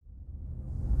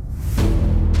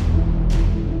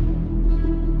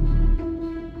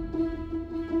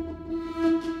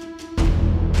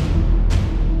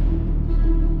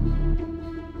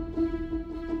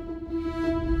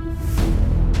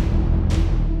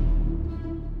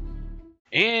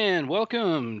And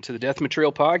welcome to the Death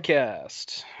Material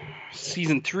Podcast,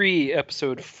 Season 3,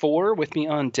 Episode 4. With me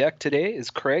on deck today is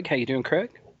Craig. How you doing, Craig?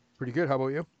 Pretty good. How about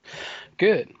you?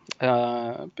 Good.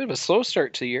 A bit of a slow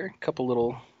start to the year. A couple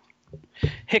little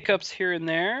hiccups here and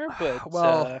there, but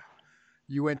Well,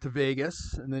 you went to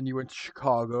Vegas, and then you went to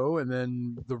Chicago, and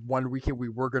then the one weekend we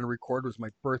were going to record was my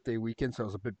birthday weekend, so I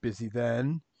was a bit busy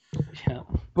then. yeah.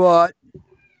 But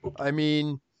I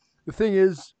mean, the thing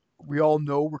is, we all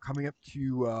know we're coming up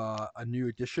to a new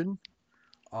edition.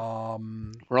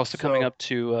 We're also coming So up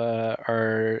to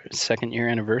our second year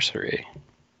anniversary.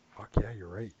 fuck yeah, you're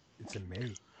right. It's in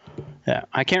May. Yeah,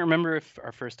 I can't remember if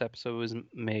our first episode was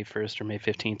May 1st or May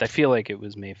 15th. I feel like it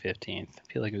was May 15th.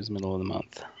 I feel like it was middle of the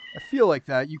month. I feel like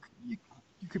that. You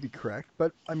could be correct,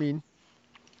 but I mean,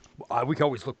 we can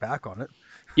always look back on it.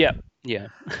 Yeah, yeah.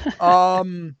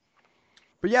 Um,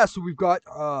 but yeah, so we've got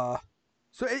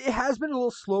So it has been a little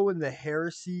slow in the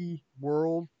heresy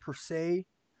world per se.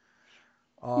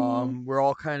 We're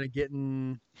all kind of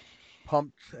getting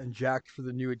pumped and jacked for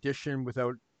the new edition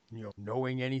without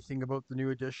knowing anything about the new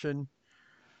edition,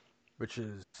 which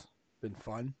has been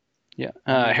fun. Yeah,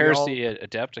 I mean, we all Heresy at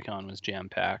Adepticon was jam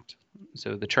packed,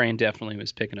 so the train definitely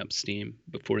was picking up steam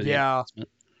before the yeah announcement.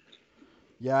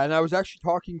 yeah, and I was actually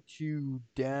talking to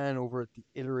Dan over at the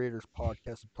Iterators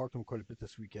podcast. I've talked to him quite a bit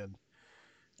this weekend,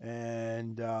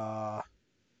 and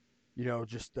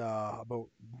just about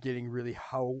getting really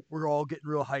how we're all getting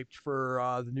real hyped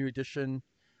for the new edition.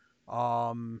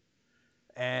 Um,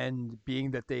 and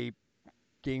being that they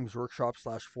Games Workshop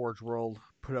 / Forge World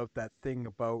put out that thing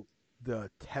about the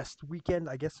test weekend,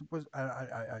 I guess it was.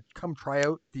 I come try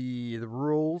out the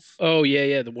rules. Oh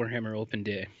yeah, the Warhammer Open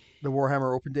Day The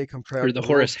Warhammer Open Day. Come try or out the the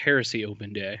Horus rules. Heresy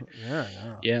Open Day. Yeah.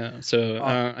 Yeah, so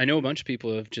Uh, I know a bunch of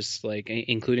people have just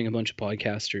including a bunch of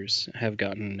podcasters, have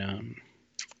gotten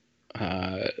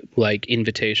like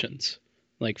invitations,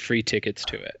 like free tickets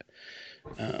to it.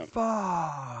 Fuck.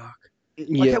 Why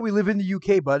Yeah. can't we live in the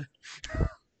UK, bud?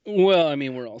 Well, I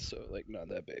mean, we're also like not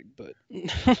that big, but you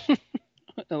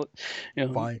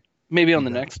know, Fine. maybe on Be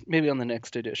the that.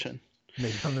 next edition.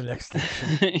 Maybe on the next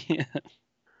edition.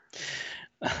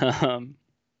 Yeah. Um,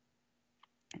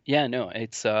 yeah, no,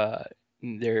 it's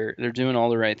they're doing all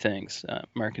the right things,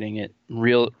 marketing it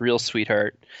real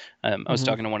sweetheart. I was Mm-hmm.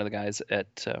 talking to one of the guys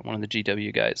at one of the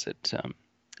GW guys at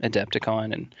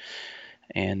Adepticon,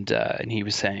 and he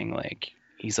was saying like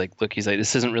look, he's like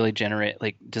this isn't really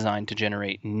designed to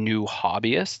generate new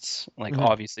hobbyists. Like Mm-hmm.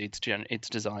 obviously it's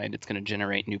designed, it's going to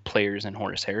generate new players in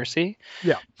Horus Heresy,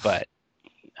 Yeah. but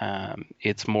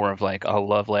it's more of like a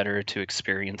love letter to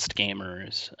experienced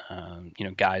gamers,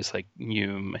 guys like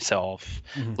you, myself,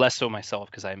 Mm-hmm. less so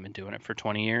myself because I haven't been doing it for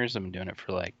 20 years. I've been doing it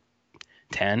for like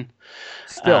 10.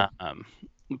 Still,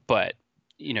 But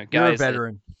you're a guys that,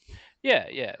 veteran.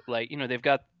 yeah, like they've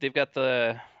got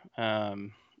the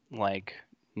like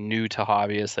new to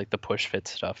hobbyists, like the push fit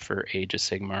stuff for Age of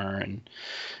Sigmar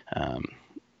um,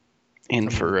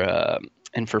 and Some of the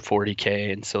for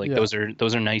 40K, and so like yeah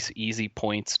those are nice easy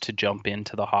points to jump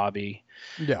into the hobby,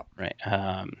 yeah. right?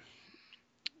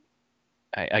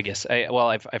 I guess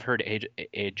I've heard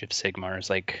Age of Sigmar is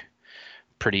like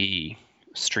pretty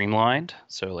streamlined,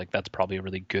 so like that's probably a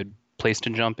really good place to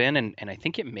jump in, and I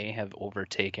think it may have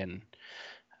overtaken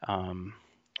 40K.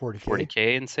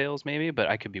 40K in sales maybe, but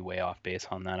I could be way off base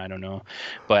on that. I don't know.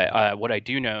 But what I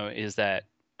do know is that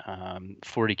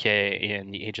 40K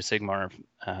and the Age of Sigmar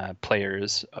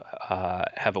players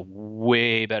have a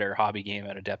way better hobby game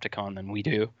at Adepticon than we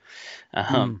do.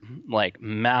 Mm. Like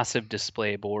massive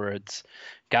display boards,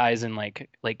 guys in they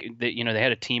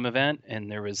had a team event,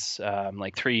 and there was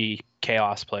like 3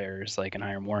 Chaos players, like an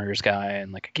Iron Warriors guy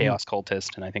and like a Mm. Chaos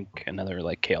cultist, and I think another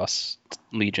like Chaos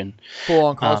Legion. Full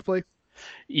on Um, cosplay.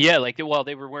 yeah, like they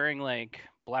were wearing like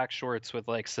black shorts with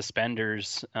like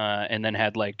suspenders, and then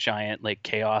had like giant like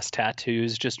chaos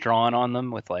tattoos just drawn on them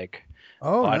with like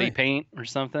Oh, body nice. paint or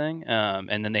something.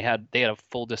 And then they had a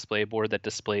full display board that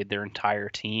displayed their entire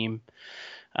team.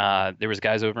 There was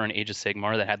guys over in Age of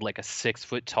Sigmar that had like a 6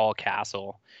 foot tall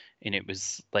castle, and it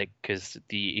was like because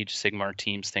the Age of Sigmar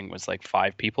teams thing was like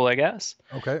 5 people, I guess,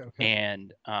 Okay.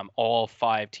 and all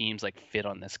 5 teams like fit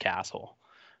on this castle.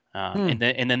 Hmm.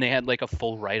 And then they had like a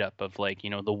full write up of like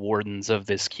the wardens of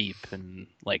this keep, and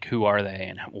like who are they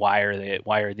and why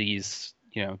are these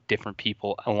different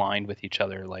people aligned with each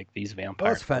other, like these Oh,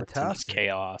 vampire that's lords and these fantastic.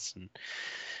 chaos, and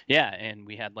yeah, and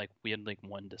we had like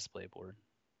one display board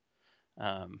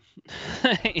um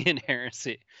in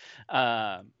Heresy,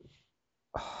 um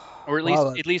or at least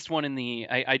Wow. at least one in the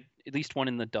I at least one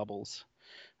in the doubles,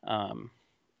 um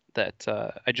that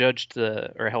I judged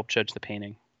the or helped judge the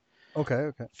painting. Okay.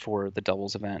 Okay. for the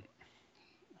doubles event.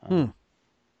 Hmm.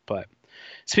 But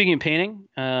speaking of painting,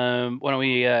 why don't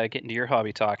we get into your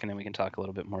hobby talk, and then we can talk a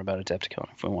little bit more about Adepticon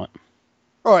if we want.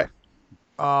 All right.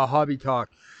 Hobby talk.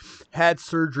 Had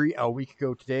surgery a week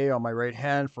ago today on my right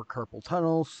hand for carpal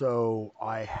tunnel, so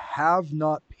I have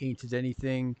not painted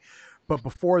anything. But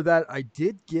before that, I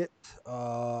did get.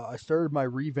 I started my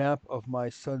revamp of my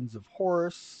Sons of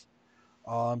Horus.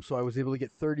 So I was able to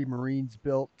get 30 Marines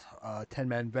built,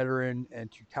 10-man veteran,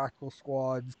 and 2 tactical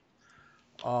squads.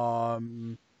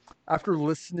 Um, After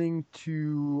listening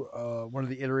to one of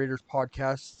the Iterators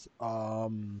podcasts,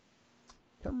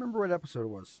 can't remember what episode it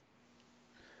was,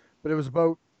 but it was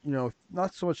about,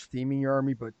 not so much theming your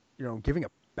army, but giving a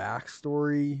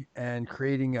backstory and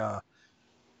creating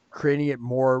it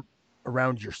more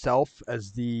around yourself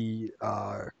as the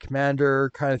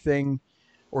commander kind of thing,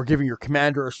 or giving your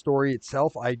commander a story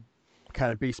itself. I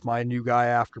kind of based my new guy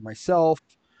after myself.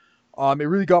 It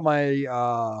really got my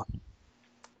I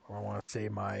want to say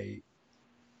my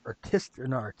artistic,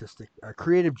 not artistic,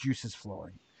 creative juices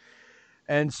flowing.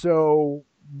 And so,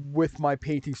 with my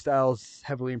painting styles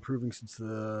heavily improving since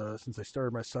I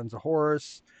started my Sons of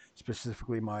Horus,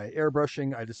 specifically my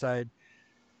airbrushing, I decided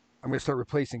I'm going to start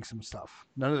replacing some stuff.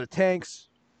 None of the tanks,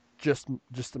 just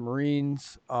the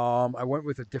Marines. I went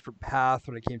with a different path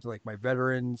when it came to like my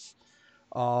veterans.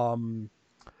 Um,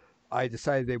 I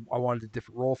decided I wanted a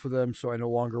different role for them, so I no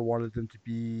longer wanted them to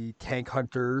be tank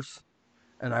hunters,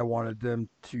 and I wanted them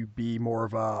to be more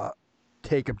of a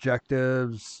take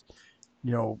objectives,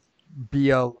 you know,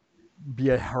 be a be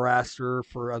a harasser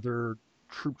for other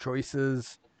troop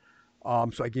choices.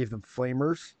 So I gave them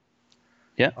flamers,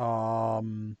 Yeah.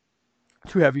 um,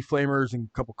 2 heavy flamers and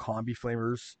a couple combi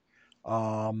flamers,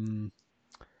 um,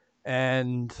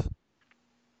 and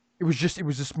it was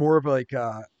just more of like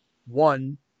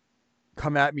one,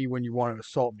 come at me when you want to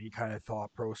assault me kind of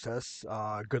thought process.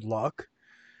 Good luck.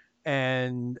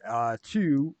 And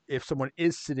two, if someone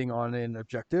is sitting on an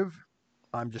objective,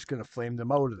 I'm just gonna flame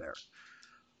them out of there.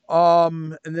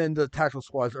 And then the tactical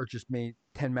squads are just made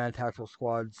 10-man tactical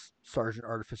squads, Sergeant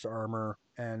Artificer armor,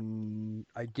 and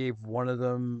I gave one of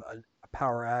them a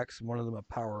power axe and one of them a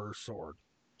power sword,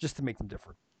 just to make them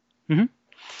different. hmm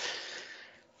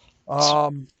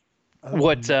Um, Other than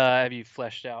What that, have you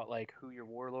fleshed out? Like who your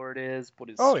warlord is, what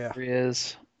his oh yeah, story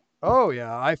is, oh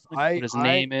yeah, what his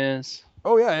name is.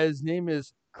 oh yeah, his name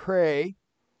is Cray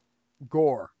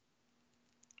Gore.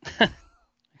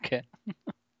 Okay.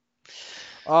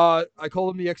 I call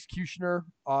him the Executioner.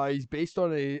 He's based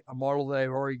on a model that I've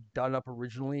already done up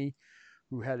originally,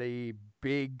 who had a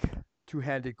big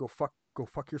two-handed go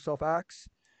fuck yourself axe.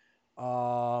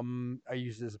 I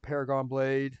used it as a Paragon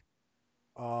blade.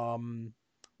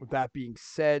 With that being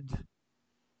said,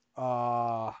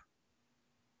 uh,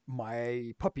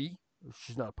 my puppy,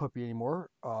 she's not a puppy anymore,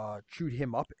 chewed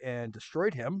him up and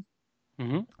destroyed him.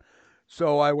 hmm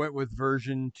So I went with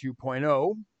version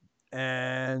 2.0,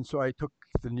 and so I took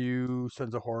the new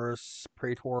Sons of Horus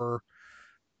Praetor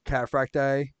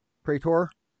Cataphracti Praetor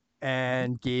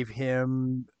and gave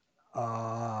him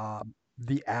uh,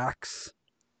 the axe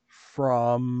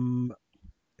from,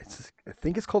 I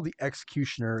think it's called the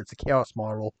Executioner. It's a Chaos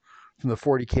model from the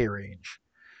 40K range.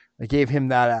 I gave him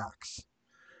that axe.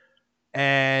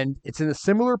 And it's in a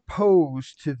similar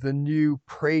pose to the new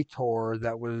Praetor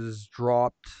that was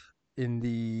dropped in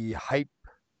the hype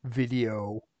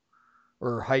video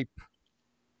or hype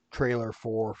trailer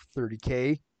for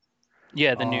 30K.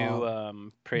 Yeah, the new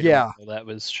Um, Praetor yeah, model that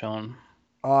was shown.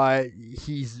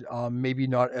 he's maybe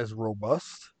not as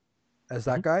robust as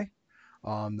hmm that guy.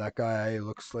 That guy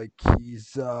looks like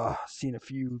he's seen a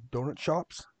few donut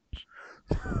shops.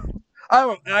 I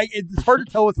don't. It's hard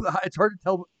to tell. It's hard to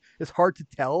tell. It's hard to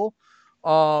tell.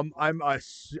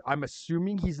 I'm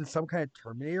assuming he's in some kind of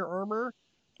Terminator armor,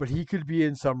 but he could be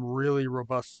in some really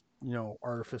robust,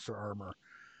 artificer armor.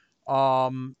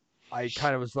 Um, I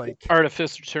kind of was like,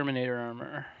 Artificer Terminator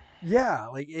armor. yeah,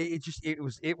 like it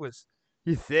was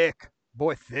he's thick,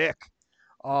 boy, thick.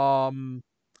 Um,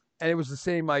 and it was the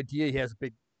same idea. He has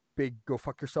a big go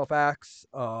fuck yourself axe.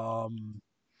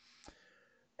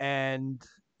 And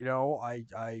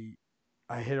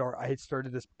I had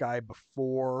started this guy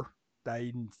before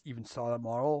I even saw that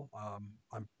model.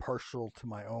 I'm partial to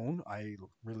my own. I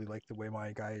really like the way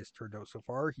my guy has turned out so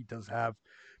far. He does have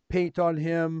paint on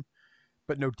him,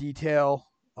 but no detail.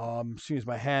 As soon as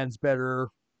my hand's better,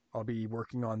 I'll be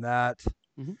working on that.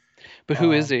 hmm But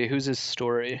who is Um, he? Who's his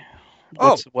story?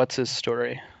 oh, What's his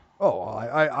story?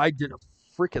 I did a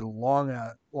freaking long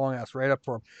ass write up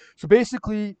for him. So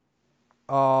basically,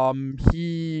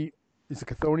 he is a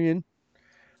Chthonian.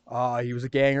 He was a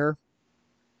ganger.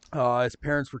 His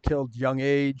parents were killed young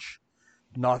age.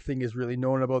 Nothing is really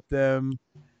known about them.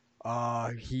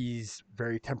 He's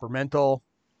very temperamental,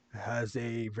 has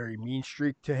a very mean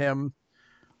streak to him.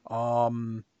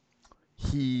 Um,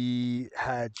 he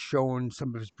had shown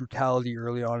some of his brutality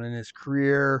early on in his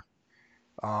career.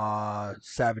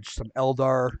 Savaged some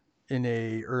Eldar in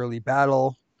a early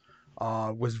battle.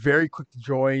 Was very quick to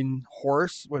join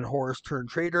Horus when Horus turned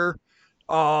traitor.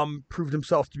 Proved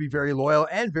himself to be very loyal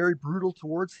and very brutal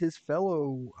towards his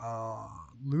fellow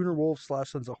Lunar Wolves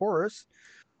slash Sons of Horus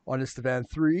on Istvan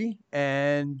 3.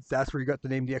 And that's where he got the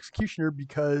name the Executioner,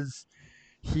 because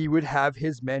he would have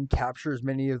his men capture as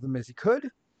many of them as he could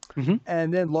Hmm.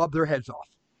 and then lob their heads off.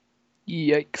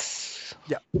 Yikes.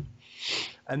 Yeah.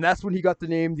 And that's when he got the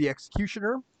name the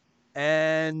Executioner.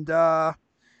 And,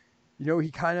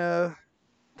 he kind of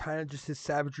just his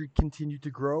savagery continued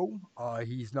to grow.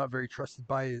 He's not trusted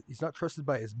by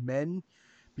his men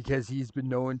because he's been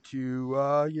known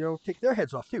to take their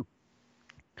heads off too.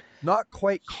 Not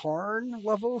quite Karn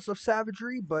levels of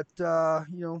savagery, but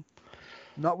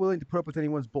not willing to put up with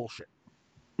anyone's bullshit.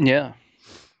 Yeah.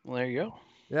 Well, there you go.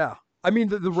 Yeah. I mean,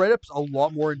 the write up's a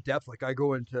lot more in depth. Like, I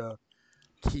go into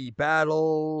key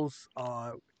battles,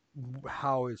 how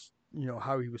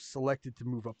he was selected to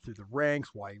move up through the ranks,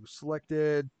 why he was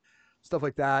selected, stuff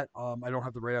like that. I don't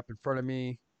have the write up in front of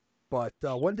me, but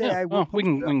one day Yeah. I will Well, we post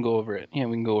can it we up. can go over it. Yeah,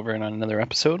 we can go over it on another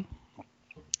episode.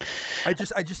 I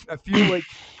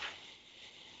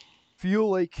feel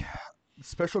like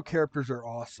special characters are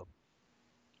awesome,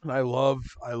 and I love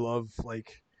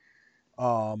like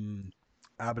um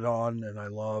Abaddon, and I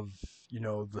love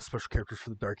the special characters for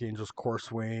the Dark Angels,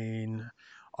 Corswain,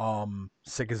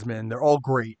 Sigismund. They're all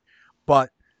great, but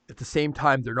at the same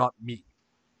time, they're not me.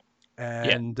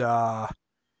 Yeah.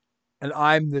 And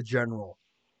I'm the general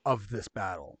of this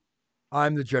battle.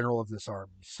 I'm the general of this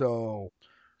army. So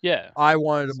Yeah. I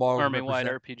wanted a It's model to army-wide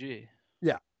represent. RPG.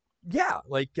 Yeah, yeah.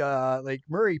 Like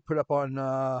Murray put up on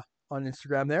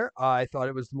Instagram there. I thought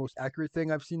it was the most accurate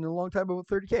thing I've seen in a long time about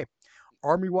 30K.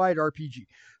 Army wide RPG.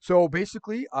 So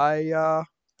basically, I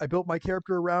built my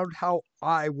character around how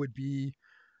I would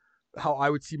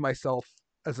see myself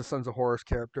as a Sons of Horus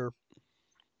character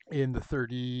in the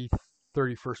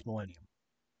 31st millennium.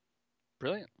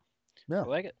 Brilliant. Yeah. I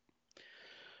like it.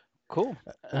 Cool.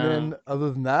 And then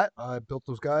other than that, I built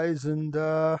those guys, and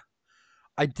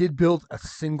I did build a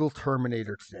single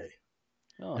Terminator today,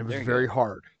 Oh, and it was there you very go.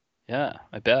 hard. Yeah,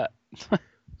 I bet.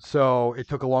 So it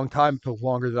took a long time. It took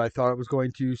longer than I thought it was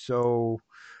going to. So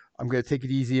I'm gonna take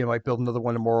it easy. I might build another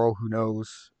one tomorrow. Who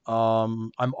knows?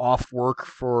 I'm off work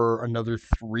for another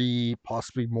 3,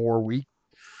 possibly more weeks.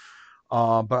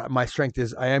 But my strength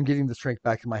is I am getting the strength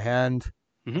back in my hand.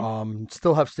 Hmm.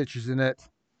 Still have stitches in it,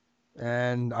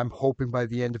 and I'm hoping by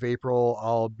the end of April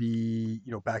I'll be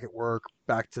back at work,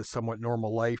 back to somewhat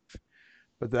normal life.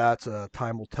 But that's a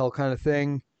time will tell kind of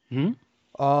thing. Hmm.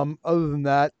 Other than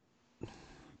that,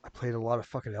 I played a lot of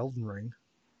fucking Elden Ring.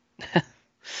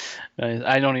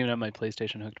 I don't even have my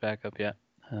PlayStation hooked back up yet.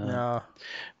 Um, Yeah.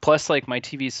 Plus, like my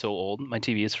TV is so old. My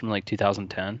TV is from like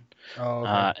 2010, Oh,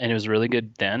 okay. and it was really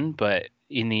good then. But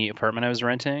in the apartment I was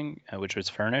renting, which was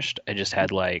furnished, I just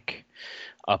had like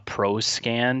a Pro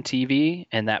Scan TV,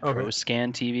 and that Pro Okay.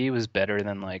 Scan TV was better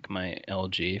than like my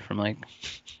LG from like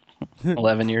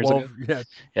 11 years ago. 12. Yeah.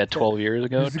 Yeah, 10 12 years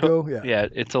ago. years ago. Yeah. Yeah,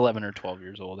 it's 11 or 12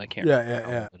 years old. I can't Yeah. remember Yeah.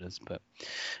 how Yeah. old it is, but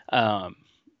um,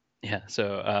 yeah.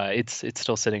 So it's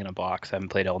still sitting in a box. I haven't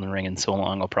played Elden Ring in so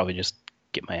long. I'll probably just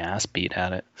get my ass beat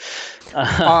at it.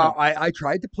 I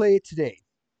tried to play it today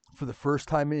for the first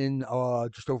time in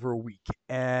just over a week,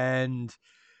 and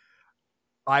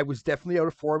I was definitely out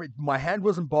of form. My hand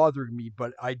wasn't bothering me,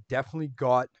 but I definitely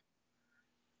got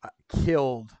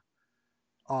killed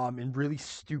in really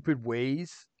stupid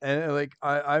ways. And like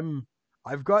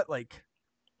I've got like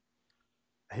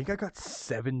I think I got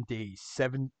 7 days,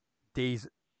 7 days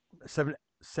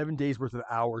worth of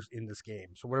hours in this game.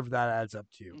 So whatever that adds up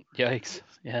to. Yikes!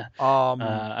 Yeah, Um,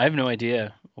 I have no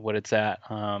idea what it's at.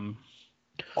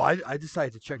 I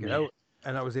decided to check it Meh. out,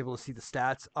 and I was able to see the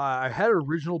stats. I had an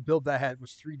original build that I had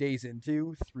was 3 days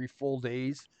into 3 full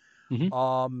days. Hmm.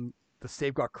 The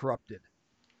save got corrupted,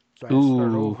 so I had to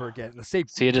start Ooh, over again. The save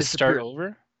so you just start disappeared.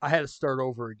 over? I had to start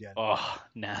over again. Oh,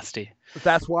 nasty. But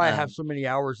that's why I have Um, so many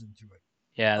hours into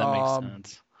yeah, it. that makes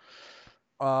sense.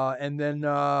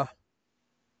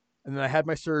 And then I had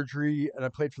my surgery, and I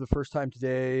played for the first time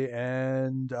today,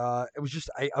 and it was just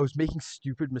I was making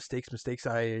stupid mistakes.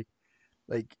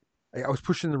 Like I was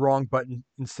pushing the wrong button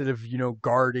instead of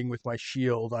guarding with my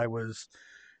shield. I was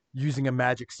using a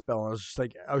magic spell.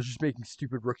 I was just making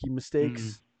stupid rookie Mm.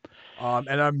 mistakes.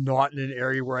 And I'm not in an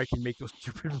area where I can make those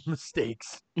stupid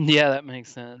mistakes. Yeah, that makes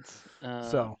sense.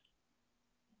 So,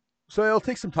 so it'll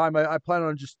take some time. I plan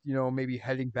on just maybe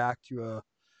heading back to a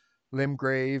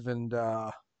Limgrave and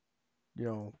you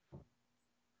know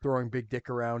throwing Big Dick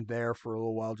around there for a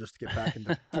little while just to get back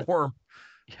into form.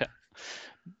 Yeah,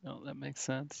 no, that makes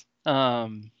sense. Yeah,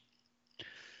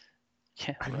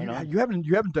 Have right you on.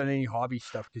 you haven't done any hobby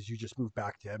stuff because you just moved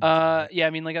back to Edmonton, right? Yeah, I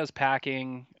mean, like I was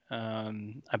packing.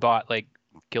 I bought like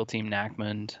Guild Team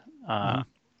Knackmund. Mm-hmm.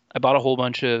 I bought a whole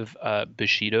bunch of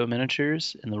Bushido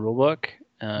miniatures in the rulebook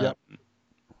Yep.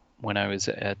 when I was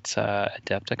at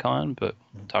Adepticon, but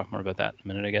we'll Mhm. talk more about that in a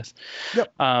minute, I guess.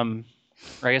 Yep. Or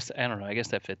I guess I don't know. I guess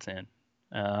that fits in.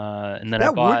 And then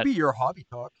That would be your hobby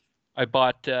talk. I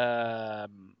bought.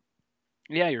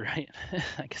 Yeah, you're right.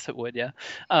 I guess it would. Yeah.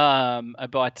 I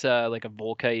bought like a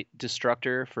Volkite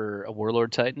Destructor for a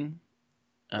Warlord Titan.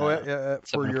 Oh yeah, Uh,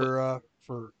 so I'm for gonna put. your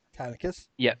for Titanicus.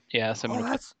 Yeah, yeah. So I'm Oh, gonna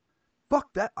put. that's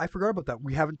fuck that. I forgot about that.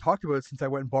 We haven't talked about it since I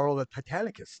went and borrowed the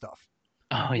Titanicus stuff.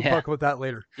 Oh We'll yeah, talk about that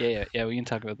later. yeah, yeah, yeah. We can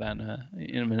talk about that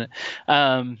in a minute.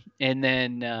 And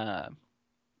then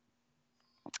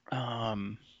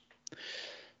um,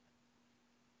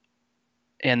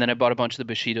 and then I bought a bunch of the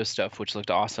Bushido stuff, which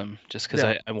looked awesome, just because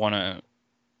Yeah. I wanna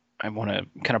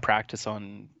kind of practice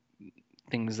on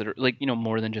things that are like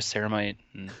more than just ceramite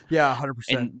Yeah,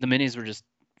 100%. and the minis were just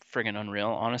friggin' unreal,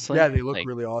 Yeah, honestly. they look Like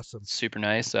really awesome. super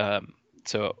nice.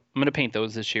 So I'm gonna paint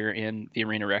those this year in the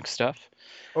Arena Rex stuff.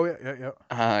 Oh yeah, yeah,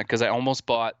 yeah. Because I almost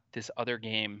bought this other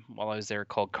game while I was there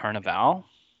called Carnival,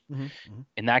 Hmm. Hmm.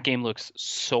 and that game looks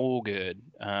so good.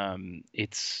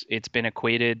 It's been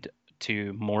equated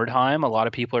to Mordheim. A lot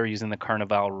of people are using the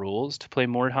Carnival rules to play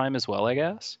Mordheim as well, I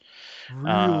guess.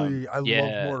 Really, I love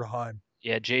Yeah, Mordheim.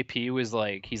 yeah, JP was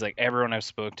like, he's like, everyone I've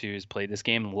spoke to who's played this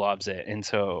game loves it, and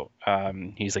so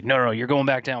he's like, no, no, you're going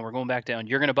back down. We're going back down.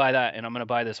 You're gonna buy that, and I'm gonna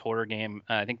buy this horror game.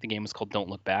 I think the game was called Don't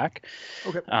Look Back.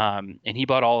 Okay. And he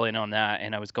bought all in on that,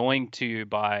 and I was going to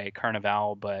buy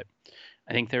Carnival, but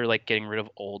I think they're like getting rid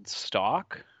of old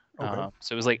stock. Okay.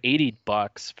 So it was like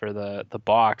 $80 for the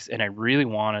box, and I really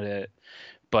wanted it,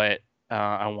 but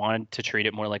I wanted to treat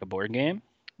it more like a board game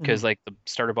Hmm. because like the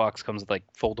starter box comes with like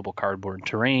foldable cardboard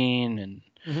terrain and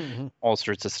Hmm. all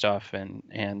sorts of stuff, and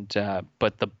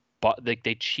but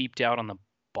they cheaped out on the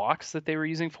box that they were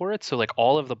using for it, so like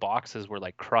all of the boxes were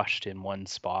like crushed in one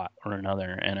spot or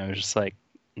another, and I was just like,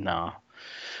 nah.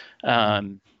 Hmm.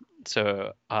 Um,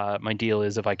 so my deal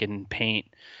is if I can paint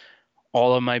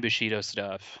all of my Bushido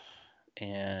stuff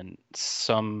and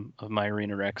some of my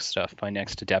Arena Rex stuff by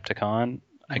next Adepticon,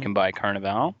 I Hmm. can buy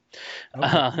Carnival. Okay.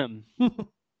 Um,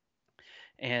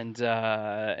 and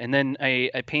then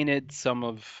I painted some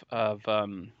of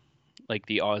like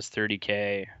the Oz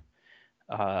 30K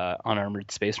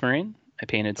unarmored Space Marine. I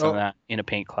painted some of Oh, that in a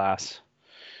paint class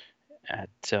at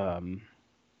um,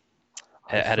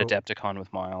 I at so Adepticon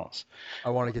with Miles. I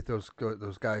want to get those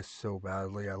guys so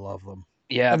badly. I love them.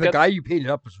 Yeah, I've And the got. guy you painted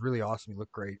up was really awesome. He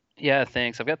looked great. Yeah,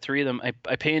 thanks. I've got three of them.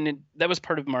 I painted. That was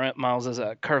part of Miles's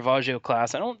Caravaggio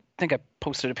class. I don't think I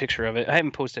posted a picture of it. I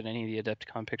haven't posted any of the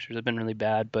Adepticon pictures. I've been really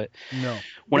bad. But No,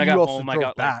 when but I you got also home, I drove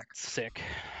got like back. sick.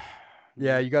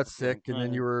 Yeah, you got Yeah, sick, and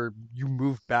then you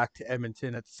moved back to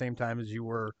Edmonton at the same time as you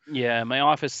were. yeah, my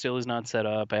office still is not set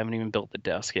up. I haven't even built the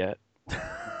desk yet.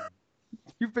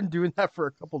 You've been doing that for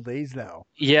a couple days now.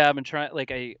 Yeah, I've been trying.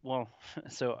 Like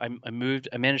so I moved.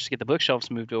 I managed to get the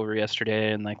bookshelves moved over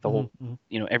yesterday, and like the whole, Hmm.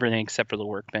 everything except for the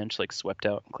workbench, like swept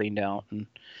out and cleaned out and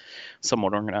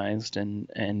somewhat organized. And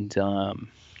then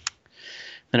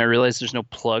I realized there's no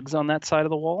plugs on that side of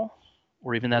the wall,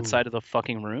 or even that Ooh, side of the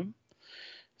fucking room.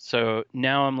 So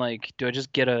now I'm like, do I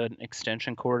just get an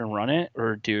extension cord and run it,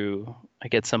 or do I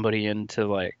get somebody in to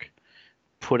like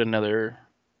put another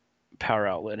power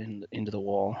outlet into the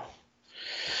wall?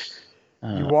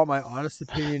 you Uh, want my honest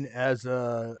opinion as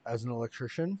an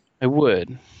electrician? I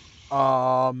would.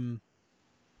 Um,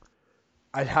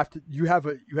 I'd have to. You have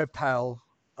tile,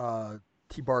 uh,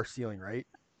 T-bar ceiling, right?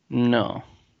 No.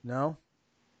 No,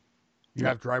 you No.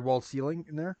 have drywall ceiling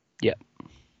in there. Yeah.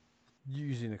 You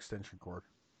use an extension cord.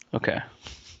 Okay.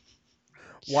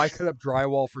 Why cut up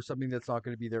drywall for something that's not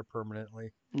going to be there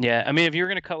permanently? Yeah. I mean, if you were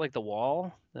gonna cut like the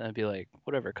wall, then I'd be like,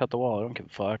 whatever, cut the wall. I don't give a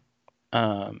fuck.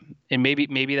 And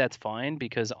maybe that's fine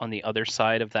because on the other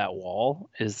side of that wall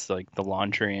is like the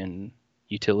laundry and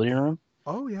utility room.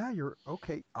 Oh yeah, you're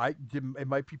okay. It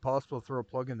might be possible to throw a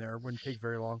plug in there. It wouldn't take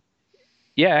very long.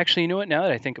 Yeah, actually, you know what? Now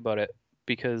that I think about it,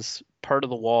 because part of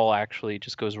the wall actually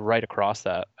just goes right across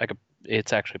that. I could.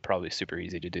 It's actually probably super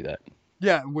easy to do that.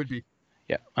 Yeah, it would be.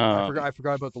 Yeah. I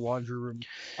forgot about the laundry room.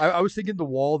 I was thinking the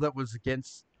wall that was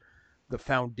against the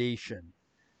foundation,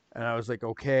 and I was like,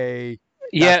 okay,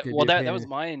 that's Yeah, gonna well be a that pain. was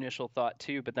my initial thought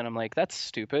too, but then I'm like, that's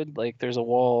stupid. Like there's a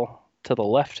wall to the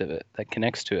left of it that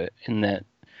connects to it and that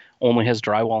only has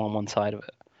drywall on one side of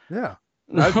Yeah,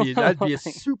 that'd be a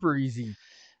it. super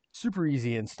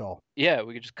easy install. Yeah,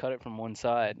 we could just cut it from one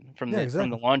side, Yeah, from the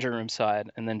exactly. laundry room side,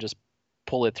 and then just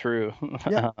pull it through,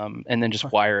 Yeah, and then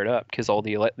just wire it up because all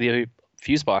the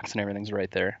fuse box and everything's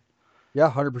right there, yeah,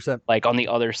 100%. like on the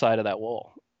other side of that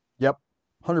wall. Yep,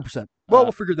 100%. Well, Uh,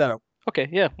 we'll figure that out. okay,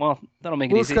 yeah, well that'll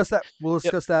make it We'll easy. discuss that. We'll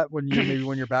Yep, discuss that when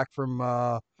you're back from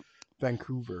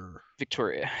Vancouver,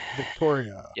 Victoria.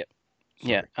 Victoria. Yep,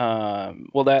 yeah. Sorry.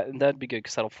 Well that'd be good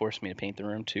because that'll force me to paint the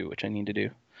room too, which I need to do.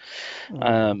 Oh.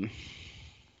 Um,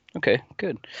 okay,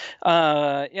 good.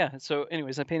 Yeah. So,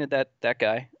 anyways, I painted that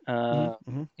guy.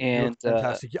 You look And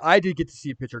fantastic. I did get to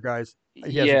see a picture, guys.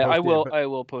 He hasn't yeah, I posted it, will. but I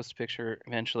will post a picture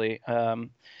eventually.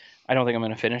 I don't think I'm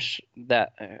gonna finish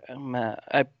that.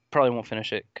 I probably won't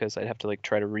finish it because I'd have to like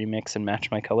try to remix and match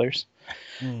my colors.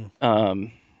 mm,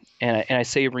 Um, and I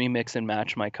say remix and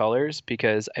match my colors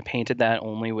because I painted that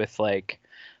only with like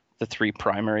the three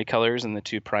primary colors and the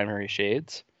two primary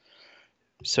shades.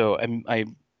 So I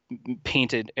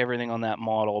painted everything on that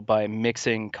model by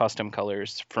mixing custom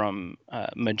colors from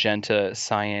magenta,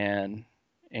 cyan,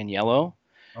 and yellow,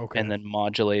 and okay. then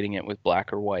modulating it with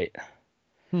black or white.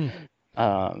 Hmm.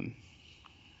 Um,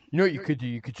 You know what you could do?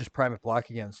 You could just prime it black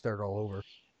again and start all over.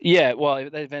 yeah, well,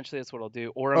 eventually that's what I'll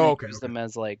do, or I'm Oh, gonna okay, use okay. them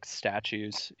as like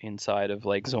statues inside of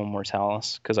like Zone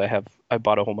Mortalis because I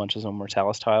bought a whole bunch of Zone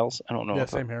Mortalis tiles. Yeah,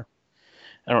 same here.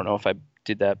 I don't know if I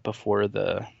did that before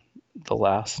the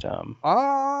last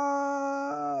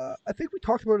I think we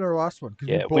talked about it in our last one because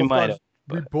yeah, we might have,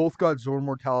 we but both got Zone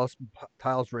Mortalis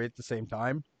tiles right at the same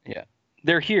time. yeah,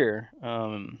 they're here.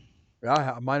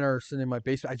 Yeah, mine are sitting in my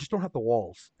basement. I just don't have the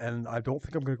walls, and I don't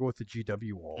think I'm gonna go with the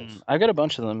GW walls. I got a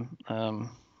bunch of them,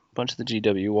 a bunch of the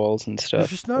GW walls and There's stuff.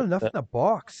 just not But enough in the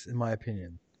box, in my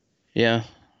opinion. yeah,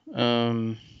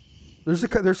 um, There's a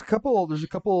couple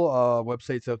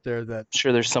websites out there that.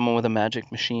 sure, there's someone with a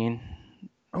magic machine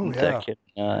Oh that yeah.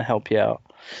 can help you out.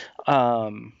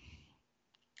 Um,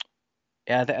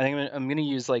 yeah, I think I'm gonna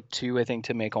use like two. I think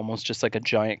to make almost just like a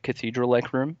giant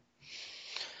cathedral-like room.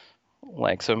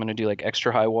 Like, so I'm gonna do like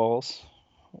extra high walls,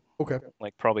 Okay.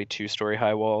 like probably 2-story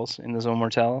high walls in the Zone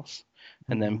Mortalis,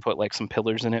 and then Hmm. put like some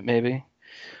pillars in it maybe,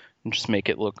 and just make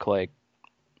it look like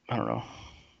I don't know,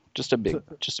 So,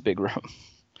 just a big room.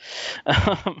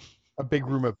 um, a big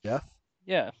room of death.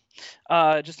 yeah,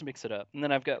 just to mix it up. And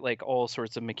then I've got like all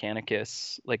sorts of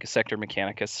Mechanicus, like a Sector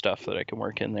Mechanicus stuff that I can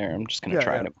work in there. I'm just gonna Yeah,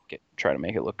 yeah, try to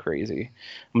make it look crazy.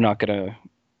 I'm not gonna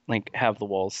like have the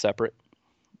walls separate.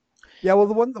 yeah. Well,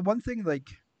 the one thing like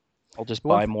I'll just the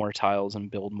one buy th- more tiles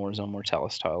and build more Zone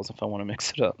Mortalis tiles if I want to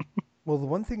mix it up. the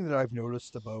one thing that I've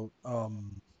noticed about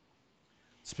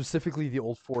specifically the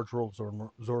old Forge World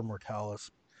Zor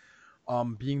Mortalis,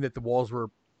 being that the walls were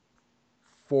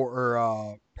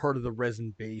part of the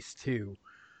resin base too.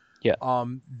 Yeah.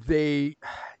 They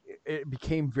it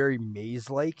became very maze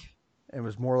like and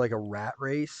was more like a rat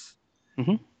race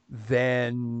Hmm.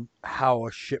 than how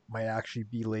a ship might actually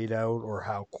be laid out or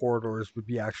how corridors would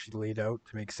be actually laid out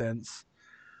to make sense.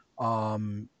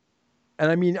 Um,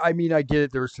 and I get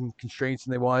it. There were some constraints,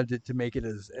 and they wanted it to make it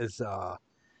as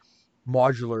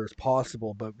modular as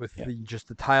possible. But with Yeah.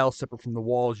 the tiles separate from the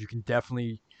walls, you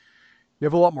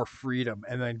have a lot more freedom.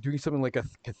 And then doing something like a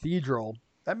cathedral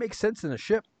that makes sense in a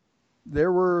ship.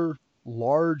 There were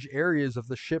large areas of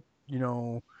the ship,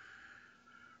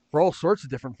 for all sorts of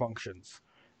different functions.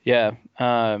 Yeah.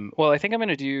 Well, I think I'm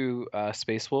gonna do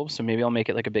Space Wolves, so maybe I'll make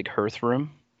it like a big hearth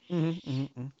room.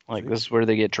 Like See, this is where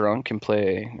they get drunk and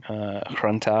play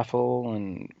Hruntaffel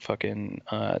and fucking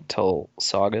tell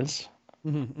sagas.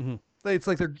 it's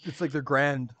like their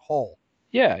grand hall.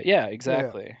 Yeah, yeah, Yeah,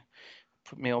 exactly.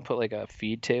 Maybe I'll put like a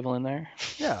feed table in there.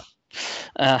 yeah.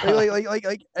 uh,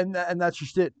 And that's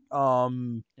just it.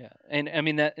 yeah, and I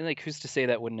mean that, and like, who's to say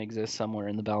that wouldn't exist somewhere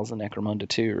in the Bowels of Necromunda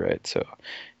too, right? So,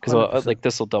 because 100%, like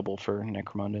this will double for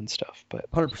Necromunda and stuff. But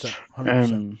 100%,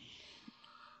 100%. um,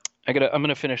 I'm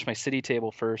gonna finish my city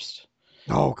table first,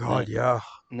 Oh and then God, yeah.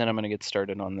 I'm gonna get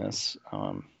started on this.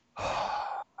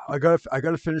 I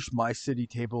gotta finish my city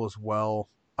table as well.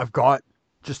 I've got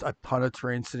just a ton of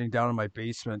terrain sitting down in my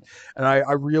basement, and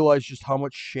I realized just how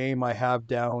much shame I have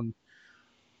down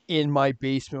in my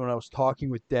basement when I was talking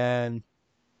with Dan,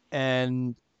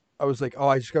 and I was like, oh,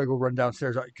 I just gotta go run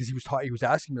downstairs because he was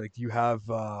asking me like, do you have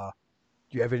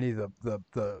any of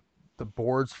the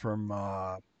boards from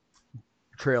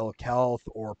Trail of Calth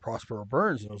or Prospero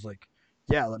Burns? And I was like,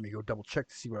 yeah, let me go double check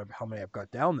to see how many I've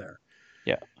got down there.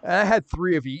 Yeah, And I had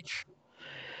three of each.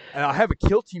 And I have a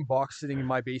Kill Team box sitting in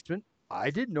my basement. I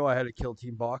didn't know I had a Kill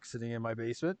Team box sitting in my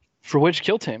basement. For which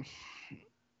kill team?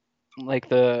 Like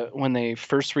the when they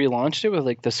first relaunched it with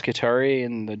like the Skitari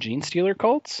and the Gene Stealer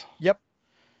cults? Yep.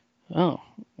 Oh,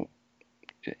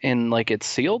 and like it's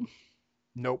sealed?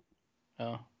 Nope.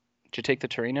 Oh, did you take the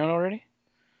terrain out already?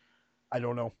 I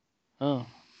don't know. Oh,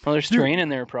 well, there's Dude, terrain in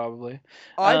there probably.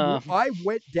 I Um, I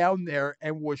went down there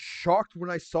and was shocked when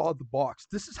I saw the box.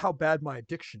 This is how bad my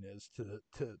addiction is to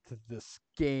this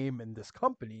game and this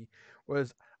company.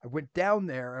 Was I went down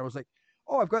there and I was like,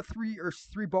 oh, I've got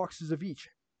three boxes of each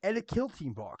and a Kill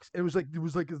Team box. It was like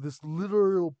this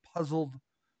literal puzzled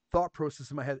thought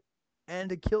process in my head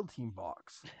and a Kill Team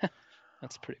box.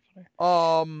 that's pretty funny.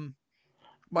 Um,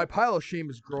 my pile of shame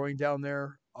is growing down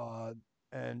there.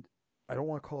 And I don't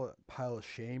want to call it a pile of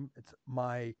shame. It's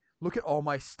my look at all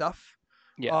my stuff.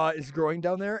 Yeah, Is growing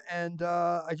down there, and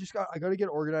I got to get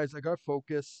organized. I got to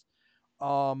focus.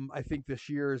 I think this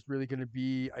year is really going to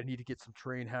be. I need to get some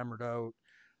terrain hammered out.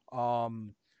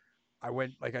 Um, I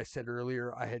went, like I said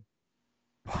earlier, I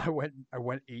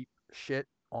went ape shit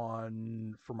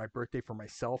on for my birthday for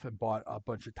myself and bought a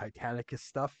bunch of Titanicus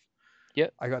stuff. yeah.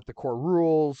 I got the core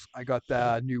rules. I got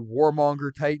the new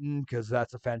Warmonger Titan because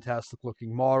that's a fantastic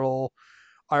looking model.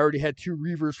 I already had two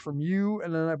Reavers from you,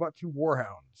 and then I bought two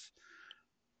Warhounds.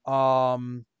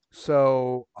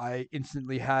 So I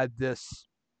instantly had this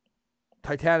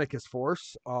Titanicus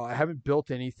force. I haven't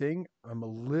built anything. I'm a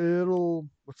little,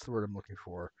 what's the word I'm looking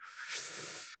for?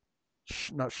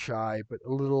 Not shy, but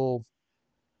a little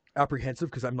apprehensive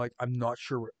because I'm like, I'm not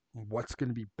sure what's going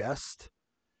to be best.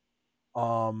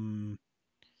 Um,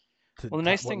 Well, the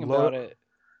nice what thing load? about it,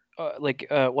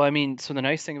 well, I mean, so the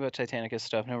nice thing about Titanicus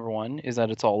stuff, number one, is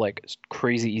that it's all like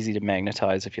crazy easy to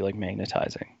magnetize if you like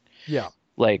magnetizing. Yeah.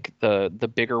 Like the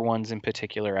bigger ones in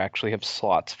particular actually have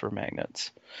slots for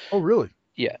magnets. Oh, really?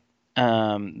 Yeah.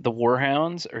 The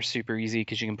Warhounds are super easy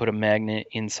because you can put a magnet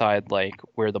inside like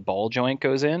where the ball joint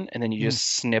goes in, and then you Mm.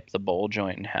 just snip the ball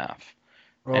joint in half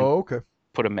and Oh, okay.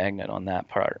 put a magnet on that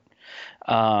part.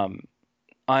 Um,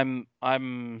 I'm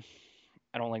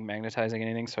I don't like magnetizing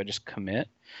anything, so I just commit.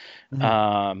 Mm.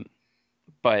 Um,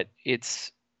 but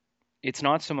it's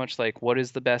not so much like what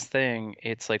is the best thing,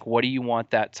 it's like what do you want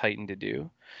that Titan to do?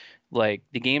 Like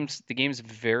the game's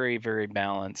very, very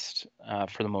balanced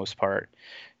for the most part.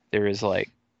 There is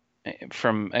like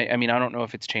I mean I don't know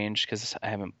if it's changed because I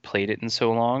haven't played it in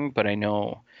so long, but I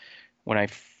know when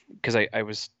because I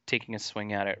was taking a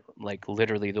swing at it like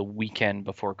literally the weekend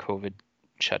before COVID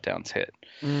shutdowns hit.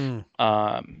 Mm.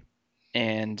 Um,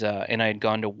 and I had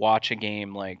gone to watch a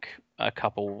game like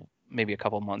maybe a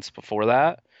couple months before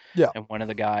that, Yeah. and one of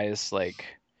the guys like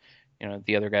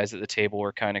the other guys at the table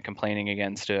were kind of complaining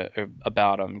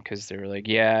about him because they were like,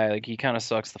 yeah, like he kind of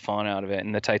sucks the fun out of it,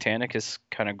 and the Titanicus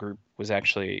kind of group was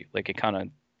actually like it kind of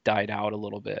died out a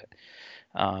little bit.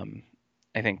 Um,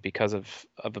 I think because of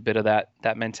a bit of that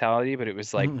mentality, but it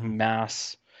was like Mm-hmm.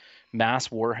 mass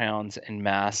warhounds and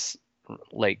mass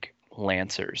like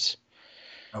lancers,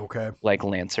 Okay. like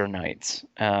Lancer Knights.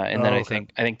 And then Oh, I okay.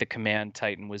 think I think the Command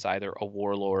Titan was either a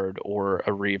Warlord or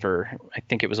a Reaver. I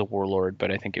think it was a Warlord,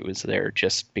 but I think it was there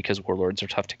just because Warlords are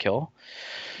tough to kill.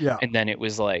 Yeah. And then it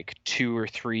was like two or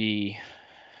three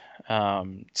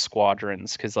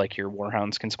squadrons because like your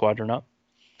Warhounds can squadron up,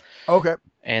 Okay.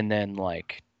 and then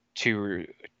like two or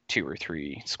two or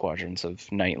three squadrons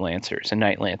of Night Lancers, and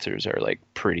Night Lancers are like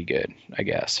pretty good, I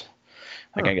guess.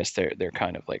 Like Huh. I guess they're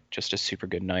kind of like just a super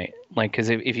good knight. Like because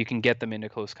if you can get them into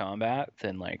close combat,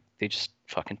 then like they just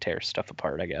fucking tear stuff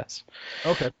apart, I guess.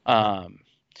 Okay. Okay. Um,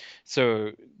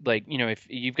 so like if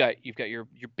you've got your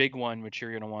big one, which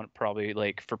you're gonna want probably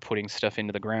like for putting stuff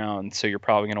into the ground. So you're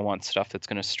probably gonna want stuff that's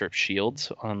gonna strip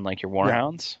shields on like your Yeah.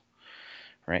 warhounds,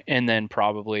 right? And then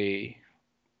probably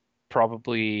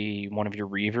one of your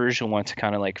reavers you'll want to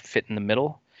kind of like fit in the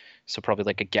middle. So probably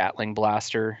like a Gatling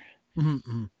blaster,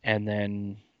 Mm-hmm. and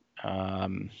then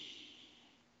um,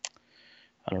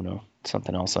 I don't know,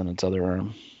 something else on its other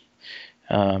arm.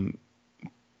 Um,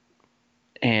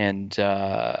 and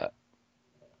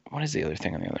what is the other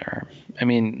thing on the other arm? I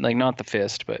mean, like not the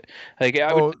fist, but like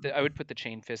Oh, I would put the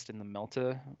chain fist in the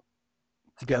Melta kind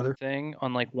of together. thing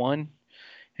on like one,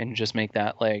 and just make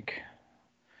that a,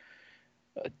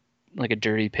 like a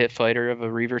dirty pit fighter of a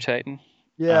Reaver Titan.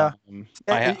 Yeah.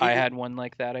 I had one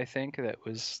like that. I think that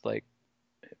was like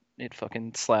it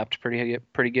fucking slapped pretty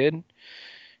good.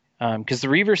 Because the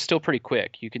Reaver's still pretty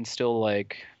quick. You can still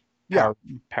like Yeah.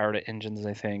 power to engines,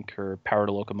 I think, or power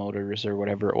to locomotives or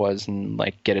whatever it was, and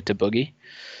like get it to boogie.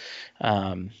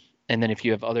 Um, And then if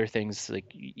you have other things, like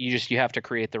you have to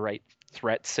create the right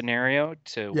threat scenario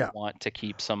to Yeah, want to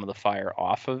keep some of the fire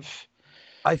off of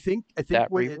I think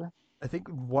that reaver. I think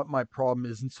what my problem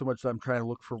isn't so much that I'm trying to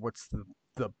look for what's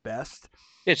the best,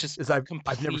 It's just is I've never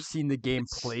complete. seen the game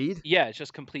It's played. yeah, it's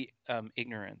just complete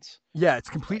ignorance. Yeah, it's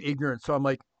complete Like ignorance. So I'm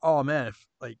like, oh man, if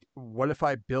like, what if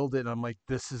I build it and I'm like,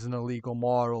 this is an illegal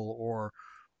model, or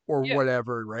yeah,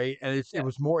 whatever, right? And yeah,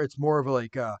 it's more of a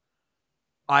like,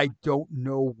 I don't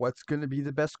know what's going to be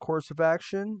the best course of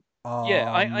action.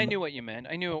 yeah. I knew what you meant.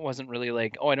 I knew it wasn't really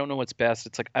like, oh, I don't know what's best.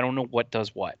 It's like I don't know what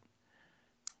does what.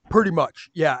 Pretty much,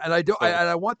 yeah. And So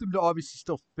I want them to obviously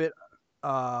still fit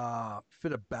a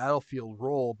battlefield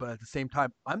role, but at the same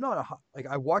time, I'm not like,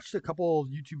 I watched a couple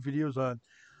YouTube videos on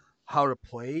how to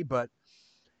play, but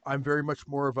I'm very much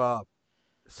more of a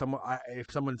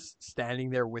if someone's standing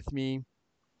there with me,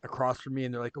 across from me,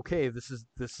 and they're like, okay, this is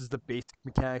the basic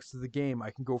mechanics of the game,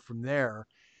 I can go from there,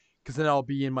 because then I'll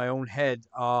be in my own head,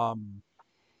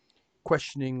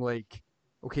 questioning, like,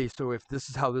 okay, so if this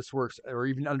is how this works, or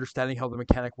even understanding how the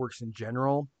mechanic works in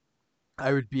general,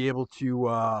 I would be able to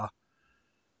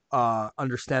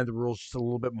understand the rules just a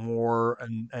little bit more,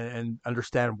 and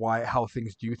understand why how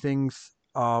things do things.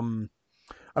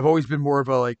 I've always been more of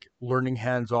a like learning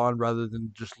hands on rather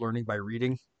than just learning by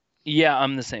reading. yeah,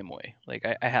 I'm the same way. Like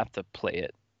I have to play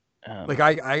it. Like, Um,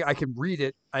 I can read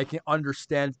it, I can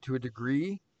understand to a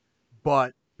degree,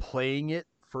 but playing it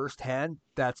firsthand,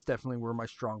 that's definitely where my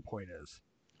strong point is.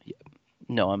 yeah,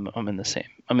 no, I'm in the same.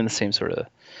 I'm in the same sort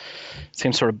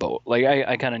of boat. Like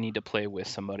I kind of need to play with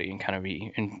somebody and kind of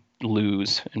be and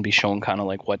lose and be shown kind of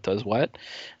like what does what.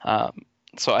 Um,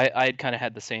 so I had kind of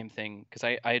had the same thing because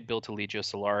I had built a Legio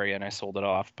Solaria and I sold it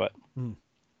off, but Mm.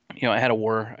 I had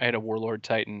a Warlord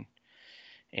Titan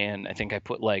and I think I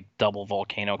put like double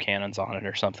volcano cannons on it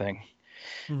or something.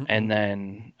 And Mm-hmm.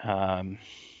 then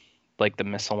like the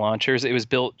missile launchers, it was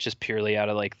built just purely out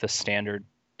of like the standard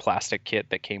plastic kit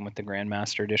that came with the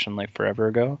Grandmaster edition like forever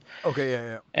ago. Okay, yeah,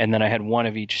 yeah. And then I had one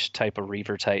of each type of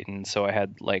Reaver Titan. So I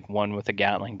had like one with a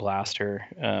Gatling blaster,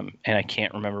 and I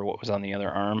can't remember what was on the other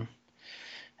arm.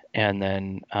 And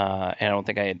then and I don't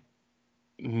think I had.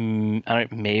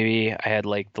 Maybe I had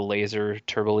like the laser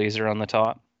turbo laser on the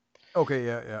top. Okay,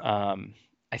 yeah, yeah. Um,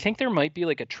 I think there might be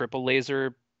like a triple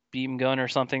laser beam gun or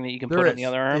something that you can There put on the is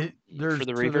other arm it. for There's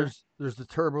the so Reaver. there's the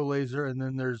turbo laser, and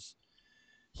then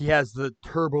he has the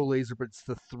turbo laser, but it's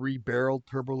the three barrel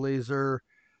turbo laser.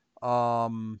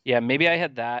 Um, Yeah, maybe I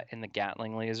had that and the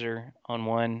Gatling laser on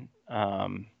one.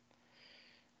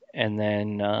 And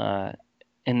then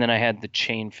I had the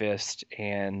chain fist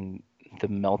and the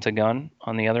meltagun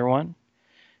on the other one,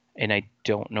 and I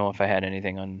don't know if I had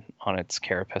anything on its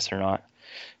carapace or not.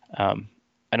 Um,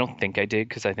 I don't think I did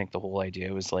because I think the whole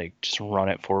idea was like just run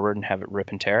it forward and have it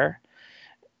rip and tear.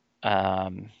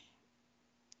 Um,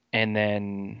 and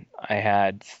then I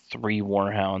had three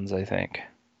warhounds, I think,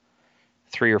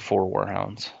 three or four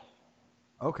warhounds.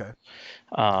 okay,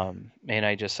 And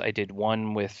I did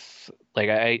one with like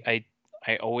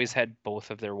I always had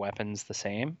both of their weapons the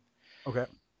same, okay.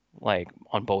 like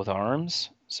on both arms.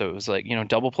 So it was like,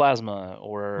 double plasma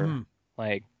or Mm.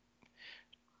 like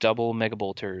double mega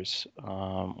bolters,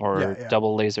 Yeah, or yeah,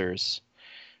 double lasers.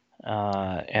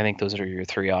 I think those are your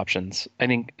three options. I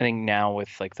think now with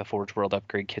like the Forge World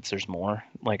upgrade kits, there's more.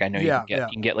 Like I know yeah, yeah.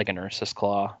 you can get like an Ursus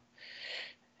Claw,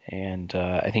 and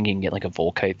I think you can get like a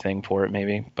Volkite thing for it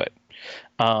maybe. But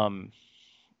um,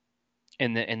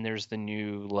 and there's the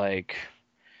new like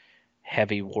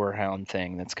heavy Warhound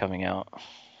thing that's coming out.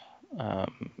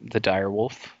 The Dire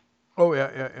Wolf. Oh,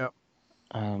 yeah, yeah, yeah.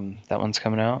 That one's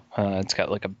coming out. It's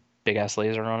got like a big ass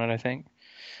laser on it, I think.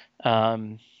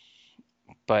 Um,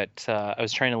 but I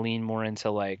was trying to lean more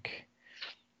into like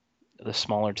the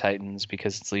smaller Titans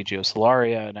because it's Legio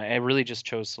Solaria, and I really just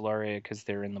chose Solaria because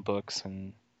they're in the books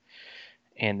and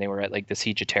they were at like the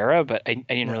Siege of Terra, but I didn't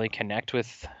Yeah, really connect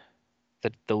with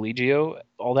the Legio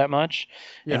all that much,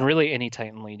 and yeah. really any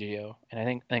Titan Legio. And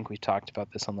I think we've talked about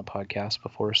this on the podcast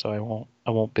before, so I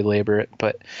won't belabor it.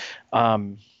 But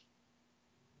um,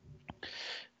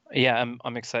 yeah,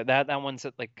 I'm excited. That one's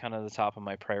at like kind of the top of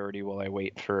my priority while I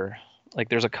wait for like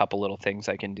there's a couple little things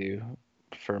I can do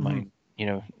for Mm-hmm. my you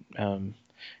know um,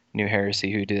 new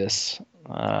heresy who dis.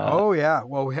 Oh, yeah.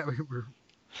 Well, we're,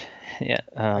 Yeah.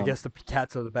 I guess the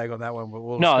cat's out of the bag on that one, but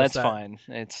we'll No, discuss that's that. fine.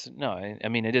 It's no, I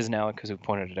mean it is now because we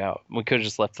pointed it out. We could have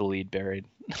just left the lead buried.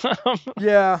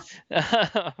 Yeah,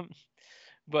 Um,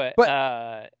 but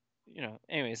but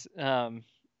anyways, like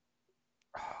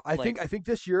I think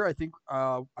this year, I think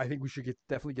we should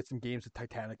definitely get some games of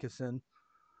Titanicus in.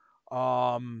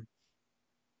 Um,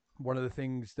 One of the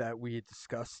things that we had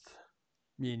discussed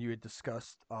me and you had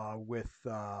discussed with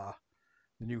the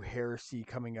new heresy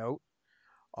coming out.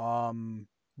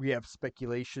 We have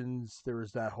speculations. There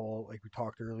was that whole, like we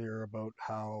talked earlier about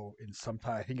how in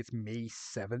sometime, I think it's May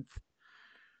 7th,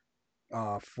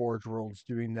 Forge World's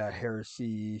doing that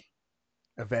heresy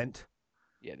event,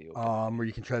 Yeah, the open. where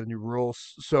you can try the new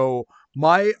rules. So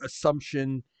my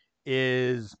assumption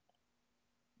is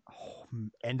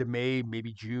end of May,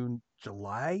 maybe June,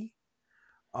 July.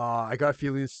 I got a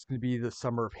feeling this is going to be the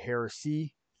summer of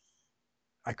heresy.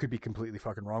 I could be completely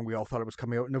fucking wrong. We all thought it was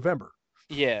coming out in November.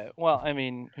 Yeah, well, I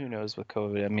mean, who knows with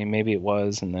COVID? I mean, maybe it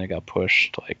was, and then it got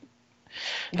pushed. Like,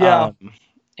 Yeah. um,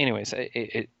 anyways,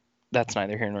 that's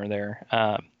neither here nor there.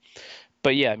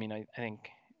 But yeah, I mean, I think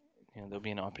there'll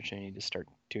be an opportunity to start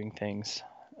doing things,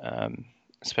 um,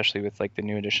 especially with like the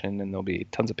new edition, and there'll be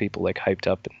tons of people like hyped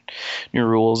up and new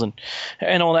rules and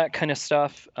all that kind of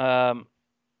stuff.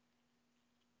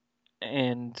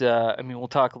 And I mean, we'll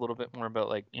talk a little bit more about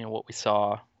like what we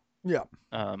saw, Yeah.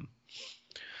 um,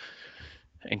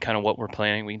 and kind of what we're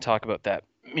planning. We can talk about that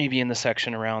maybe in the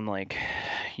section around like,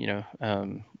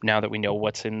 now that we know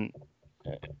what's in,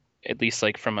 at least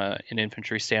like from an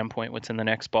infantry standpoint, what's in the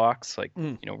next box. Like,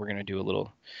 Mm. we're gonna do a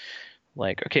little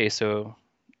like, okay, so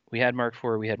we had Mark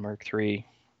IV, we had Mark III.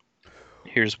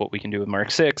 Here's what we can do with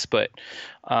Mark VI, but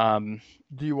um,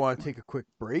 Do you want to take a quick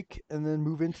break and then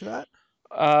move into that?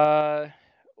 uh,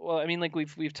 well, I mean, like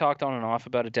we've talked on and off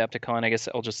about Adepticon. I guess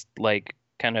I'll just like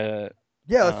kind of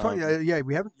Yeah, let's talk. um, Yeah,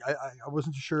 we haven't. I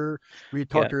wasn't sure. We had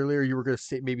yeah. talked earlier. You were going to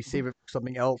say maybe save it for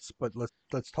something else, but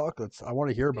let's talk. I want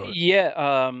to hear about it.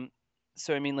 Yeah,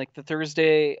 so I mean, like the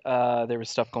Thursday, there was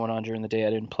stuff going on during the day I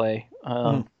didn't play.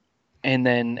 Mm. And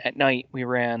then at night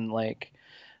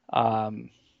um,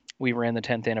 we ran the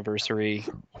 10th anniversary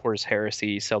Horus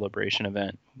Heresy celebration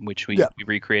event, which Yeah. we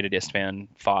recreated Istvan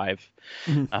 5.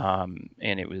 Mm-hmm.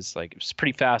 And it was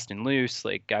pretty fast and loose.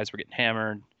 Like guys were getting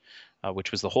hammered,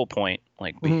 which was the whole point.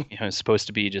 Like Mm-hmm. it was supposed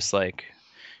to be just like,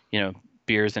 you know,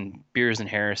 beers and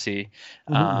heresy.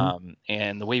 Mm-hmm.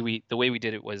 And the way we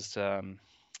did it was,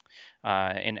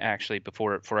 and actually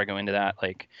before I go into that,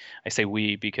 like I say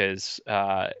we because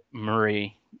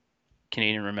Murray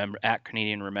Canadian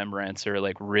Remembrancer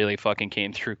like really fucking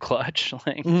came through clutch.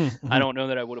 Like I Mm-hmm. don't know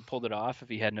that I would have pulled it off if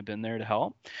he hadn't have been there to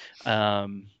help.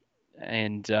 Um,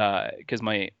 and because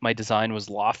my design was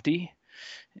lofty,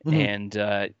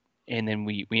 Mm-hmm. and then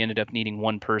we ended up needing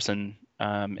one person.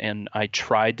 And I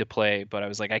tried to play, but I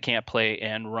was like, I can't play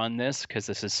and run this because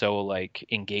this is so like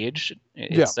engaged.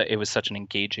 Yeah. It was such an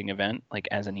engaging event, like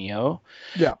as an EO.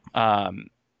 Yeah. Um,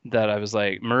 that I was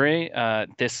like, Murray,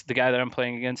 the guy that I'm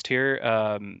playing against here,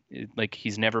 like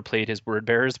he's never played his word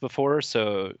bearers before,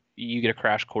 so you get a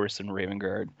crash course in Raven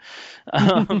Guard,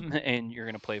 and you're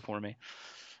gonna play for me.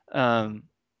 Um,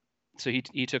 so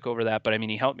he took over that, but I mean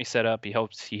he helped me set up. He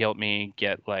helped me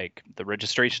get like the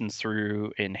registrations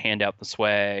through and hand out the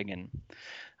swag and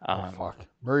Oh um, fuck!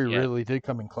 Murray yeah, really did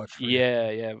come in clutch for you.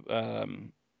 yeah.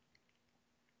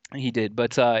 He did,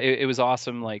 but it was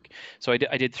awesome. Like, so I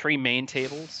did three main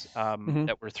tables Mm-hmm.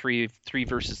 that were three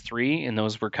versus three, and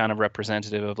those were kind of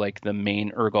representative of like the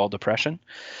main Urgal depression,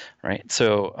 right?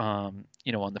 So, on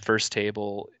the first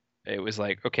table, it was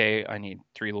like, okay, I need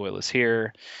three loyalists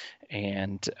here,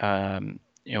 and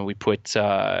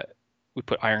we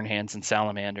put Iron Hands and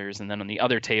Salamanders, and then on the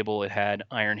other table it had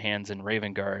Iron Hands and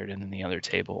Raven Guard, and then the other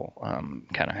table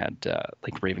kind of had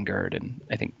like Raven Guard and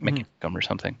I think Mm-hmm. Mechanicum or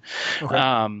something. Okay.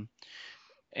 Um,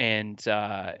 and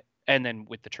then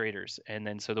with the traders, and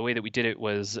then so the way that we did it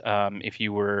was, if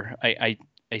you were I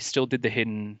still did the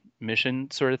hidden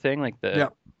mission sort of thing, like Yeah.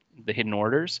 the hidden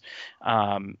orders,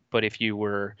 but if you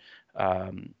were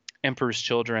Emperor's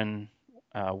Children,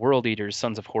 World Eaters,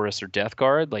 Sons of Horus, or Death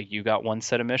Guard, like you got one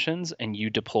set of missions and you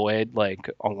deployed like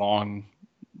along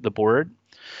the board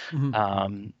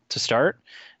Mm-hmm. to start.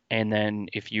 And then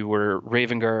if you were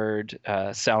Raven Guard,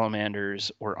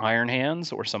 Salamanders, or Iron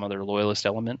Hands, or some other loyalist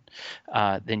element,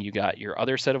 then you got your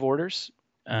other set of orders,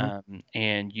 Mm-hmm.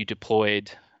 and you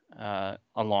deployed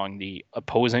along the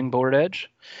opposing board edge.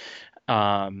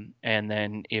 And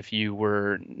then if you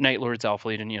were Night Lords, Alpha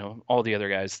Legion, all the other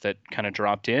guys that kind of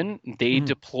dropped in, they Mm-hmm.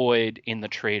 deployed in the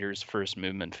trader's first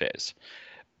movement phase.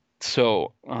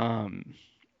 So,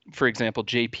 for example,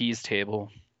 JP's table,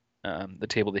 the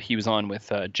table that he was on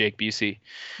with Jake Busey,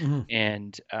 Mm-hmm.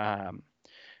 and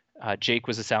Jake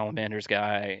was a Salamanders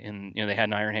guy, and they had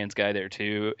an Iron Hands guy there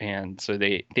too, and so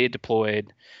they had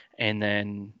deployed, and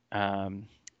then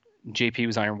JP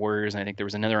was Iron Warriors, and I think there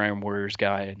was another Iron Warriors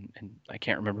guy, and I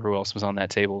can't remember who else was on that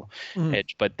table Mm-hmm.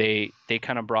 edge, but they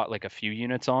kind of brought like a few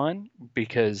units on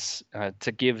because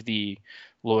to give the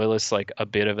loyalists like a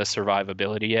bit of a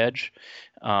survivability edge.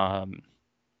 Um,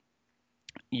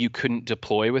 you couldn't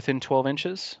deploy within 12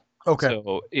 inches. Okay.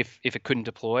 So if it couldn't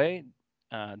deploy,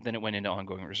 then it went into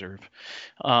ongoing reserve.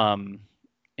 Um,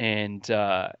 and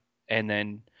and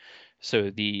then so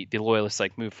the loyalists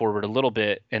like moved forward a little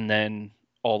bit, and then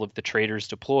all of the traitors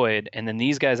deployed, and then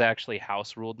these guys actually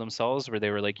house ruled themselves, where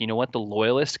they were like, you know what, the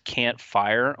loyalists can't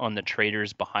fire on the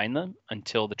traitors behind them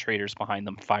until the traitors behind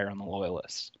them fire on the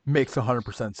loyalists. Makes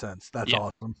 100% sense. That's Yeah.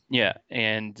 awesome. Yeah,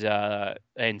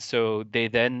 and so they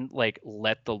then like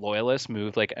let the loyalists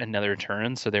move like another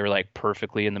turn, so they were like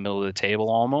perfectly in the middle of the table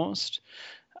almost,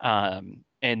 and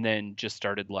then just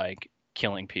started like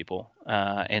killing people,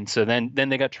 and so then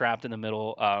they got trapped in the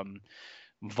middle.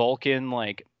 Vulcan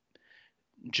like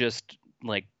just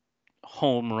like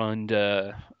home run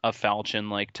a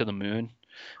falchion like to the moon.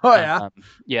 Oh yeah.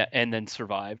 Yeah, and then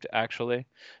survived actually.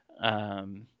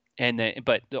 Um, and then,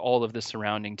 but all of the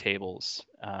surrounding tables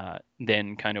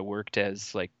then kind of worked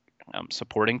as like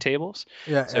supporting tables.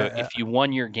 Yeah, So yeah, if you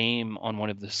won your game on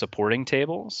one of the supporting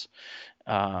tables,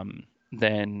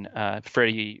 then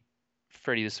Freddie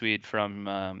the Swede from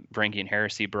Varangian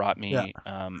Heresy brought yeah. me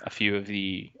a few of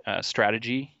the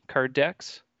strategy card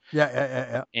decks. Yeah, yeah, yeah,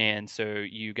 yeah. And so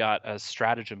you got a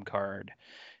stratagem card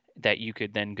that you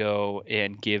could then go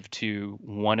and give to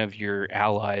one of your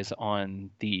allies on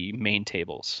the main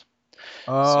tables.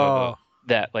 So Oh.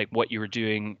 that like what you were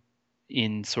doing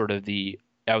in sort of the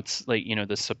outs like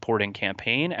the supporting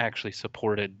campaign actually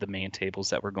supported the main tables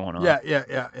that were going on. Yeah, yeah,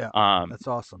 yeah, yeah. Um, That's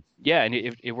awesome. yeah, and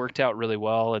it worked out really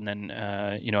well. And then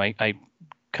I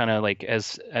kind of like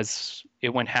as it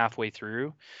went halfway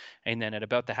through, and then at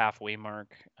about the halfway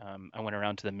mark, I went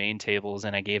around to the main tables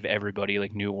and I gave everybody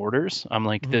like new orders. I'm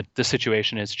like, Hmm. the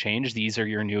situation has changed. These are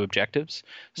your new objectives.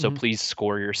 So Hmm. please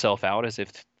score yourself out as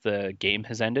if the game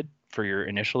has ended for your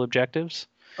initial objectives.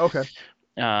 Okay.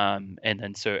 And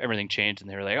then so everything changed, and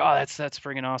they were like, "Oh, that's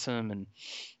friggin' awesome!"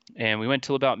 And we went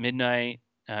till about midnight.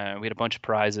 We had a bunch of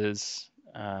prizes.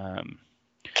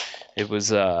 It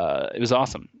was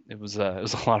awesome. It was a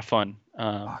lot of fun.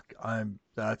 Fuck,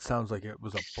 that sounds like it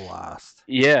was a blast.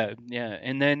 Yeah.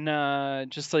 And then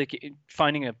just like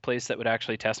finding a place that would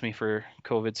actually test me for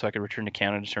COVID so I could return to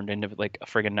Canada turned into like a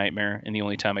friggin' nightmare. And the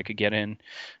only time I could get in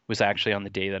was actually on the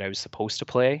day that I was supposed to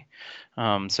play.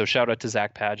 So shout out to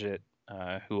Zach Paget,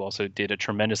 who also did a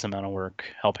tremendous amount of work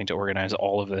helping to organize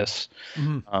all of this,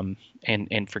 Hmm.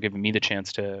 and for giving me the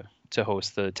chance to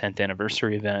host the 10th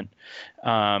anniversary event.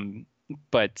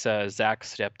 But Zach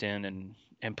stepped in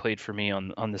and played for me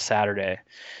on the Saturday.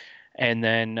 And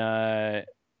then I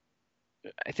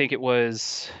think it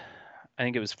was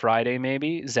Friday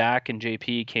maybe. Zach and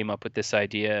JP came up with this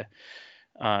idea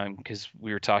because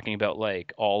we were talking about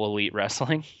like all elite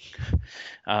wrestling,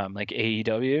 like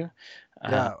AEW. Uh,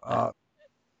 Yeah.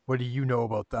 What do you know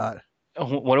about that?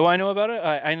 what do I know about it?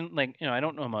 I like I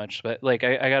don't know much, but like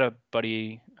I got a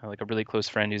buddy, like a really close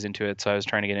friend who's into it, so I was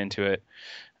trying to get into it,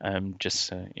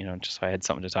 just just so I had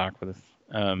something to talk with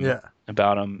Yeah.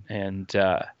 about him.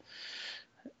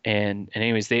 And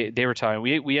anyways, they were talking.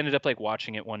 We ended up like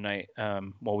watching it one night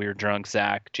while we were drunk.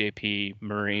 Zach, JP,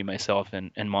 Murray, myself,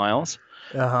 and Miles.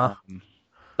 Uh huh. Um,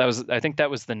 I think that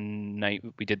was the night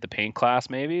we did the paint class.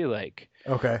 Maybe like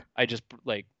Okay. I just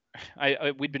like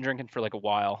we'd been drinking for like a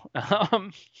while,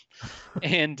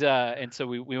 and so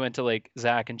we went to like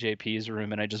Zach and JP's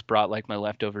room, and I just brought like my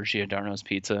leftover Giordano's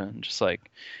pizza and just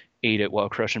like ate it while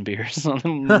crushing beers,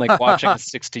 like watching a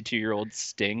 62-year-old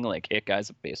Sting like hit guys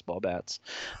with baseball bats.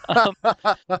 Um,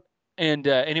 and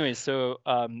anyways, so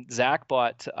Zach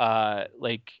bought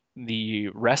like the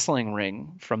wrestling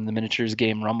ring from the miniatures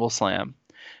game Rumble Slam,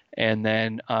 and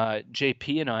then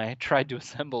JP and I tried to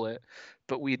assemble it,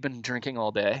 but we'd been drinking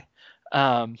all day,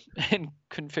 and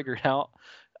couldn't figure it out.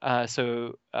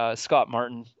 So Scott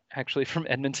Martin, actually from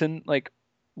Edmonton, like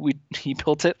he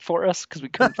built it for us because we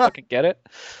couldn't fucking get it.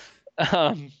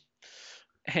 Um,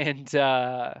 and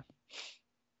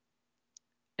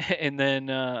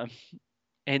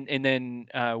and then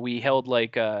we held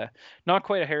like not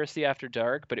quite a heresy after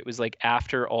dark, but it was like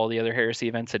after all the other heresy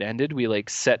events had ended. We like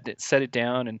set it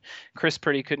down, and Chris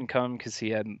Purdy couldn't come because he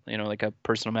had like a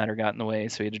personal matter got in the way,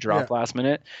 so he had to Yeah. drop last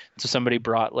minute. So somebody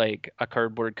brought like a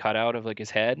cardboard cutout of like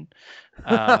his head,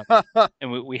 um,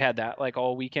 and we had that like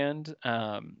all weekend.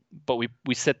 But we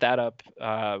set that up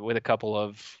with a couple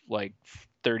of like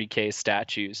 30K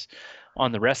statues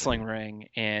on the wrestling ring,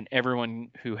 and everyone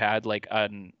who had like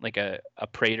a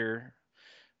praetor,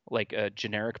 like a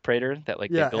generic praetor that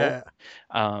like they Yeah. built,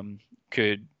 Yeah.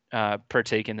 could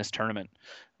partake in this tournament.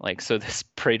 Like so, this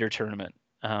praetor tournament.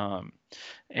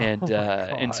 And Oh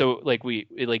my and god. so like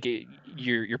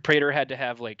your praetor had to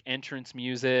have like entrance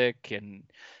music and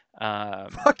um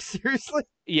Fuck, seriously?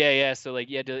 yeah, so like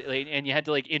you had to like and you had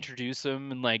to like introduce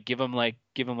him and like give him like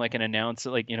an announce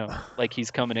like like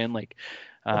he's coming in like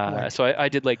Oh my so I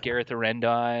did like Gareth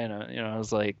Arendai and I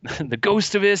was like the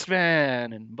ghost of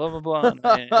Istvan and blah blah blah and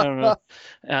I don't god.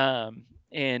 know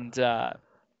and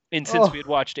and since we Oh, had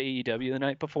watched AEW the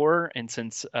night before, and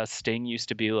since Sting used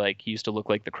to be like he used to look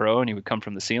like the Crow, and he would come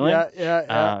from the ceiling, yeah, yeah,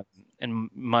 yeah. uh, and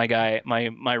my guy,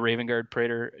 my Raven Guard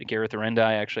Praetor Gareth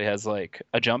Arendai actually has like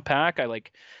a jump pack.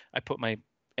 I put my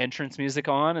entrance music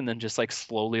on, and then just like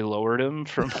slowly lowered him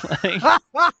from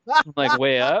like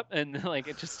way up, and like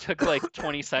it just took like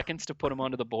 20 seconds to put him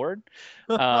onto the board.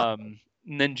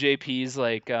 And then JP's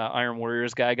like Iron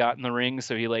Warriors guy got in the ring,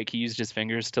 so he used his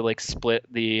fingers to like split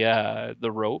the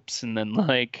ropes, and then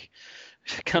like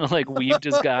kind of like weaved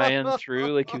his guy in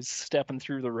through, like he was stepping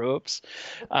through the ropes.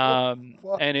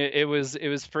 Fuck. And it was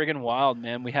friggin' wild,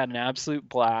 man. We had an absolute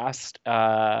blast.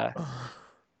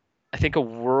 I think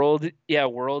World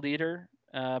Eater,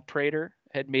 Praetor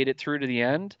had made it through to the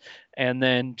end, and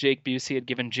then Jake Busey had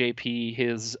given JP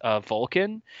his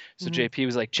Vulcan. So Mhm. JP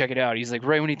was like, "Check it out." He's like,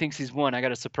 right when he thinks he's won, I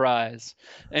got a surprise.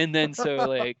 And then so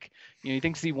like he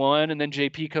thinks he won, and then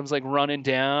JP comes like running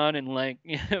down and like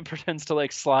pretends to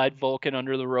like slide Vulcan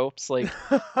under the ropes like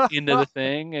into the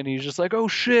thing, and he's just like, "Oh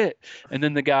shit!" And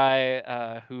then the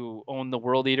guy who owned the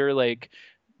World Eater like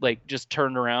just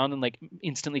turned around and like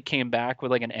instantly came back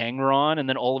with like an Angron, and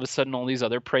then all of a sudden all these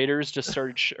other Praetors just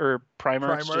started or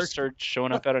Primarchs just Primarch. started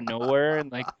showing up out of nowhere,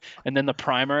 and then the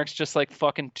Primarchs just like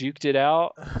fucking duked it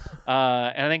out.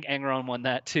 And I think Angron won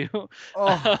that too.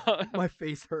 Oh, my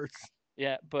face hurts.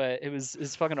 Yeah, but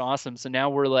it's fucking awesome. So now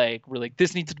we're like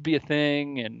this needs to be a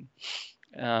thing, and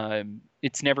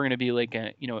it's never going to be like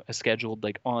a scheduled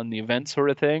like on the event sort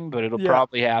of thing, but it'll Yeah.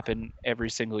 probably happen every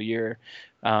single year.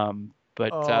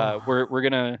 But Oh, we're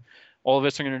gonna all of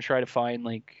us are gonna try to find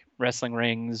like wrestling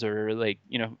rings or like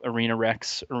arena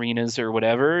rex arenas or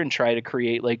whatever, and try to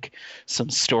create like some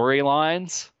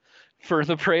storylines for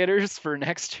the Praetors for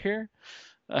next year.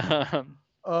 Um,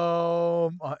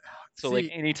 um, so like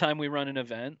see, anytime we run an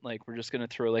event, like we're just gonna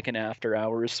throw like an after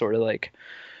hours sort of like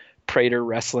Praetor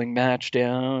wrestling match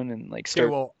down and like okay, start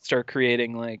well, start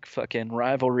creating like fucking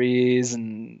rivalries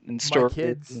and my stories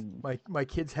kids, and my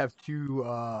kids have two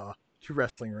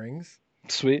wrestling rings.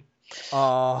 sweet.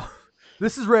 Uh,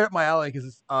 this is right up my alley because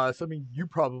it's something you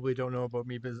probably don't know about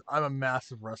me because I'm a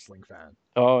massive wrestling fan.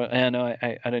 Oh, and I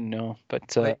didn't know,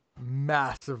 but Like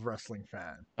massive wrestling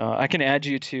fan. I can add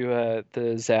you to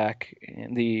the Zach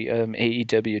the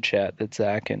AEW chat that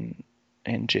Zach and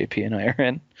JP and I are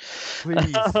in.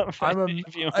 Please, I'm a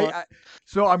If you want. I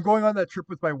so I'm going on that trip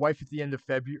with my wife at the end of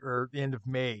February or the end of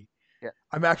May. Yeah.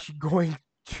 I'm actually going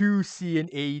to see an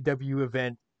AEW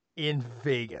event in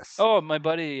Vegas. Oh, my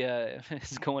buddy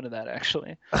is going to that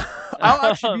actually. I'll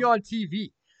actually be Um, on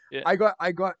TV. yeah. I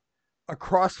got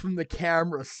across from the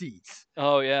camera seats.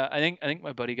 Oh yeah, I think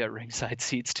my buddy got ringside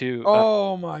seats too.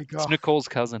 Oh my It's god. Nicole's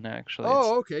cousin actually. It's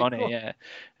Oh, okay, funny, cool. yeah.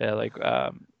 Yeah, like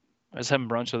I was having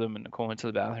brunch with him and Nicole went to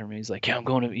the bathroom and he's like, "Yeah, I'm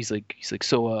going to." He's like,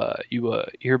 "So you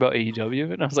hear about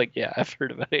AEW?" And I was like, "Yeah, I've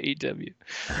heard about AEW."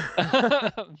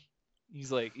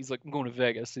 He's like, "I'm going to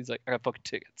Vegas." He's like, "I got fucking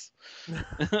tickets."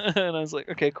 And I was like,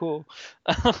 "Okay, cool."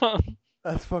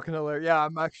 That's fucking hilarious. Yeah,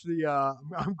 I'm actually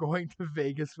I'm going to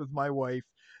Vegas with my wife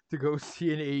to go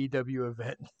see an AEW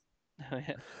event. Oh,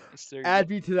 yeah, nice. There you go. Add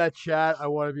me to that chat. I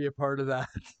want to be a part of that.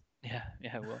 Yeah,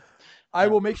 yeah, well. I Uh,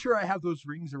 will make sure I have those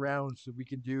rings around so we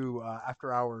can do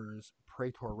after hours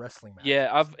Praetor wrestling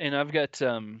yeah, matches.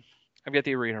 I've got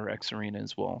the Arena Rex arena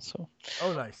as well, so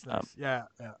Oh, nice, um, nice. Yeah,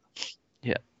 yeah.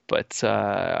 yeah, but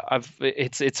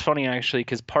it's funny actually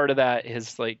because part of that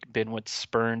has like been what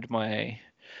spurned my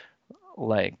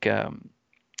like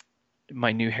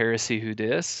my new heresy who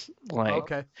dis like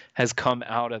Okay. has come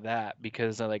out of that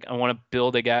because I want to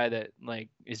build a guy that like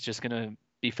is just gonna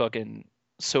be fucking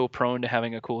so prone to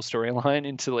having a cool storyline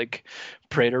into like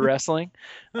Praetor wrestling.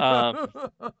 Um,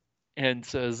 and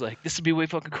so I was like, this would be way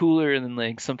fucking cooler than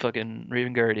like some fucking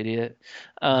Raven Guard idiot.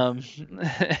 Um,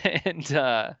 and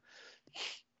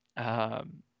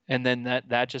and then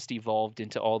that just evolved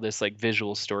into all this like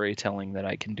visual storytelling that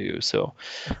I can do. So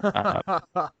uh,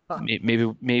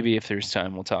 maybe if there's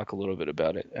time, we'll talk a little bit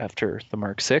about it after the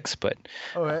Mark Six. But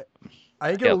uh, Okay. I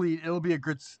think yeah,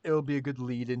 it'll be a good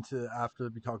lead into after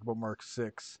we talk about Mark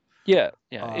 6. yeah.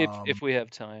 If Um we have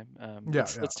time, yeah,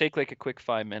 let's yeah. let's take like a quick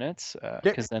 5 minutes, Okay.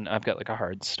 because then I've got like a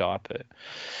hard stop at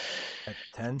At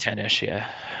 10. 10ish. Yeah.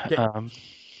 Okay. Um,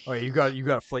 Oh, yeah, you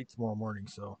got a flight tomorrow morning,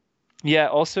 so. Yeah.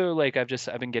 Also, like I've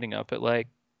been getting up at like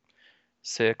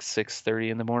 6:30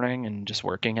 in the morning and just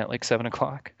working at like 7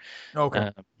 o'clock, Okay.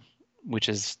 um, which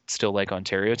is still like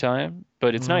Ontario time.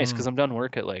 But it's nice Mm, because I'm done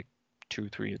work at like 2,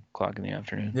 3 o'clock in the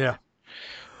afternoon. yeah.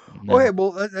 And Okay, then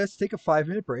well, let's take a 5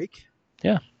 minute break.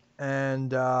 yeah.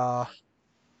 And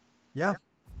yeah,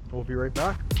 we'll be right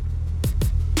back.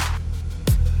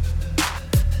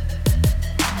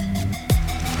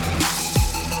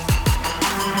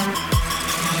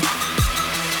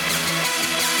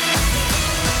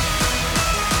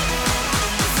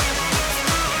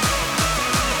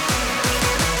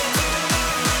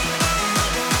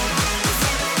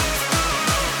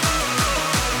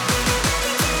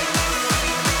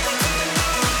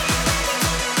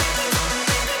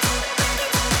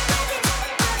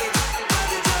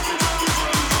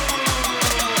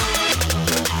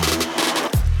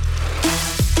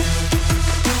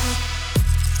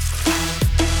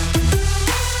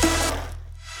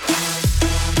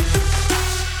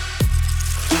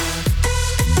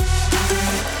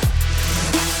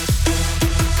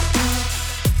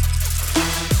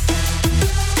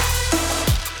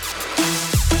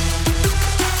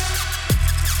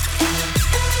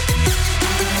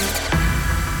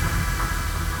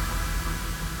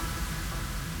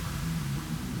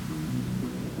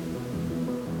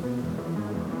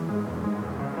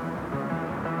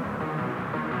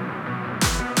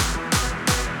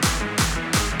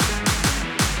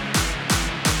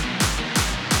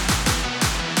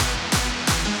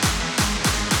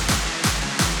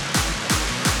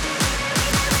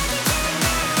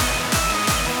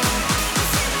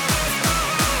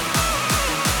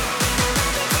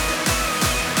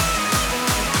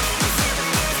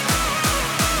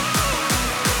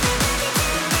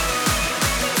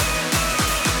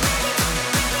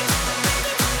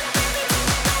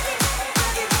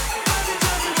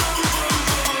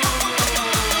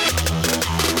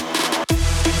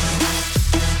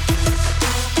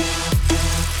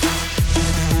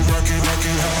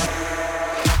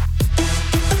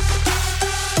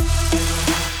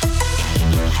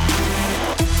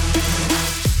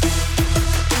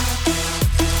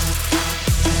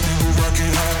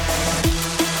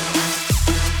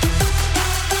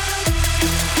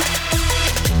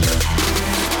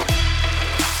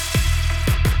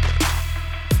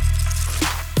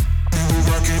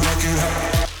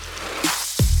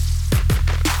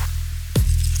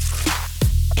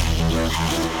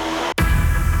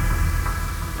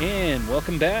 And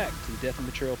welcome back to the Death and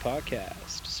Betrayal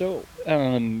podcast. So,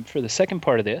 for the second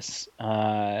part of this,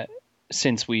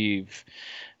 since we've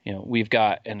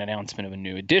got an announcement of a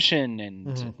new edition and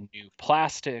Mhm. new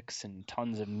plastics and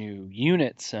tons of new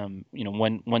units.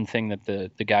 One thing that the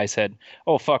guy said,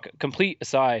 oh fuck, complete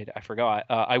aside, I forgot.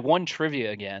 I won trivia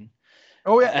again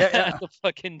Oh yeah, yeah, at yeah. the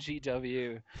fucking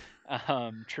GW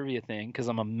trivia thing because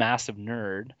I'm a massive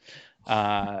nerd.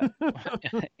 Uh,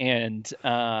 and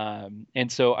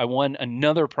so I won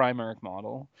another Primeric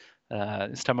model.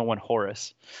 This time I won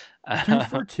Horus. Two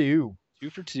for two. 2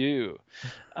 for 2.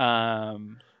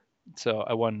 Um, so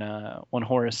I won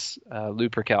Horus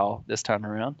Lupercal this time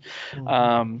around. Um,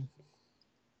 Mhm.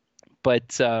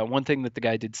 but one thing that the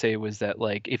guy did say was that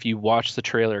like if you watch the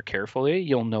trailer carefully,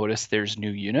 you'll notice there's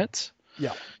new units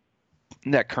Yeah,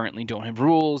 that currently don't have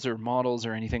rules or models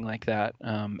or anything like that.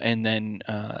 And then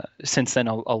since then,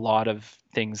 a lot of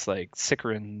things like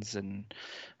Sicarans and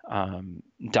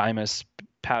Dymus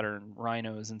pattern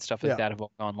rhinos and stuff like yeah, that have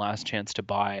all gone last chance to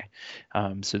buy.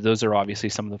 So those are obviously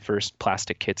some of the first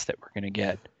plastic kits that we're going to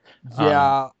get. Um,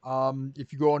 yeah.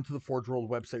 If you go onto the Forge World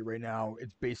website right now,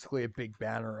 it's basically a big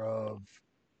banner of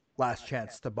last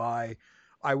chance to buy.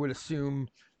 I would assume.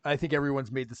 I think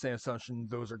everyone's made the same assumption.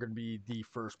 Those are going to be the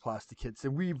first plastic kits,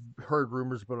 and we've heard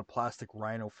rumors about a plastic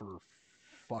rhino for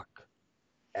fuck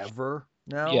ever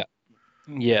yeah, now. Like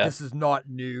yeah, this is not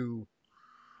new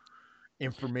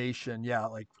information. Yeah,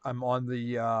 like I'm on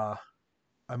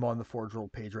the Forge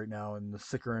World page right now, and the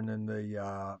Sicaran and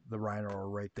the Rhino are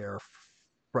right there,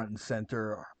 front and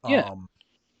center. yeah,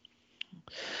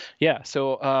 yeah.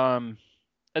 So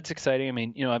that's exciting. I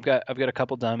mean, I've got a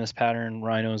couple Dymus pattern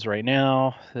rhinos right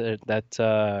now that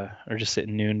are just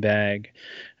sitting new in bag.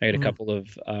 I got a Mhm. couple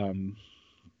of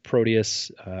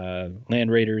Proteus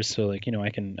Land Raiders, so like I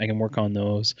can work on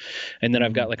those, and then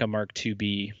I've got Mhm. like a Mark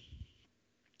II-B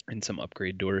and some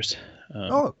upgrade doors.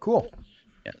 Um, Oh, cool.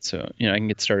 yeah, so I can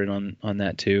get started on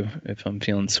that too if I'm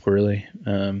feeling squirrely.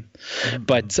 Mhm.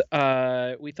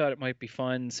 But we thought it might be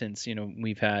fun since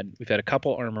we've had a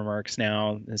couple armor marks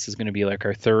now. This is going to be like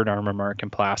our third armor mark in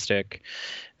plastic.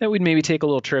 That we'd maybe take a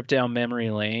little trip down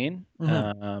memory lane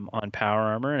Mhm. on power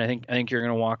armor, and I think you're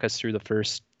going to walk us through the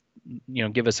first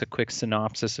give us a quick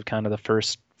synopsis of kind of the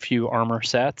first few armor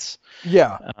sets,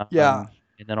 Yeah, yeah.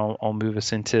 and then I'll move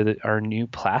us into our new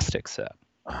plastic set.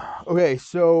 Okay,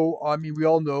 so I mean, we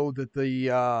all know that the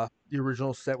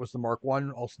original set was the Mark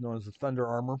One, also known as the Thunder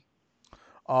Armor.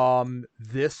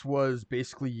 This was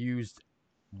basically used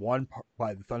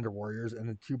by the Thunder Warriors and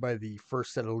then two by the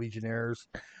first set of Legionnaires.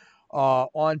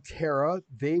 On Terra,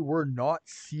 they were not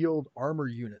sealed armor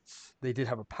units. They did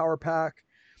have a power pack.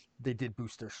 They did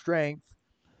boost their strength,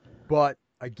 but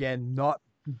again, not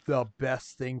the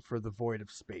best thing for the void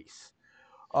of space.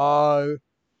 Uh,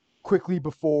 Quickly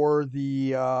before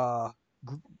the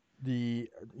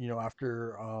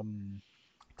after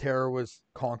Terra was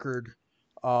conquered,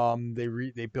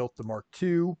 they built the Mark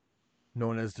II,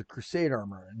 known as the Crusade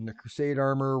armor, and the Crusade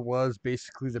armor was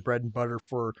basically the bread and butter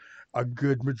for a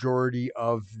good majority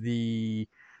of the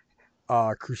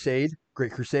Great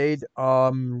Crusade.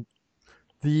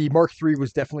 The Mark III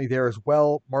was definitely there as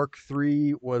well. Mark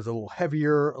III was a little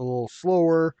heavier, a little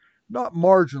slower, not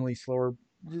marginally slower.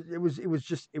 It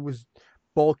was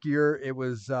bulkier. It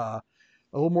was a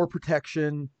little more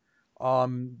protection.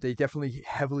 They definitely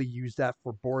heavily used that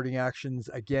for boarding actions.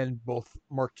 Again, both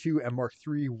Mark II and Mark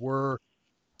III were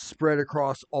spread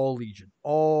across all legion.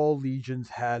 All legions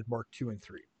had Mark II and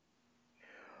 3.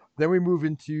 Then we move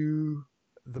into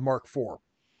the Mark IV.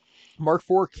 Mark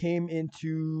IV came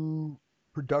into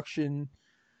production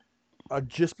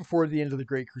just before the end of the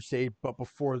Great Crusade, but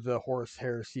before the Horus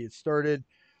Heresy had started.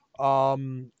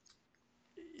 Um,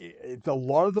 a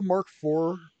lot of the Mark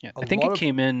IV, Yeah, a I think lot it of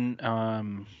came in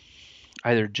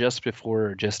either just before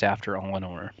or just after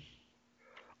Eleanor.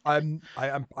 I'm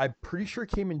pretty sure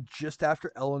it came in just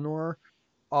after Eleanor.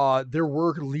 There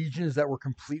were legions that were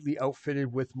completely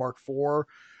outfitted with Mark IV.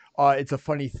 It's a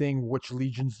funny thing which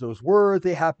legions those were.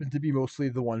 They happened to be mostly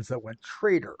the ones that went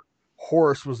traitor.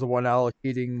 Horus was the one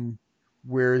allocating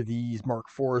where these Mark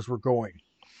IVs were going.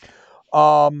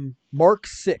 Mark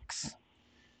Six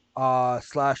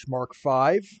slash Mark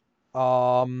Five.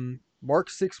 Mark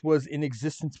Six was in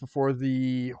existence before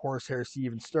the Horus Heresy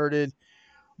even started.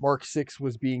 Mark Six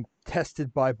was being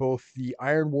tested by both the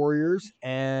Iron Warriors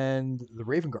and the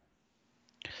Raven Guard.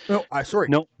 No, I sorry,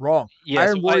 No, wrong. yeah, so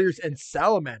Iron Warriors and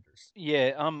Salamanders.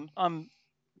 yeah, I'm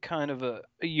kind of a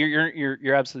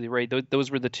you're absolutely right.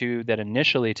 Those were the two that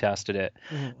initially tested it,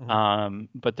 Mm-hmm.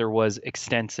 but there was uh,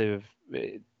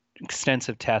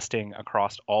 extensive testing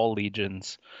across all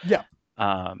legions, Yeah,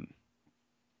 um,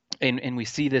 and we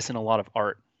see this in a lot of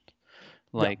art.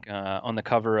 yeah, Like on the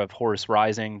cover of Horus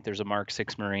Rising, there's a Mark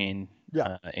Six Marine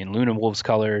yeah. in Luna Wolves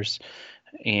colors,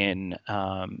 in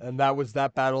And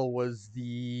that battle was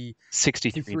the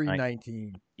 6390.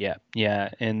 6319. Yeah, yeah,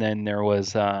 and then there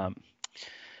was uh,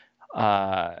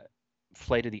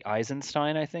 Flight of the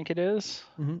Eisenstein, I think it is.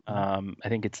 Mm-hmm. I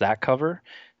think it's that cover.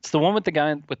 It's the one with the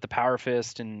guy with the power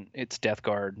fist and it's Death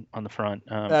Guard on the front.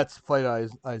 That's Flight That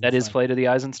is Eisenstein. Flight of the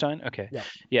Eisenstein. Okay, Yeah.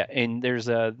 yeah, and there's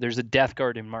a Death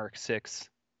Guard in Mark Six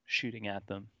shooting at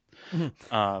them.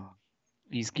 Mm-hmm. Um,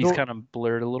 he's No, kind of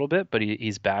blurred a little bit, but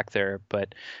he's back there.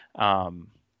 But um,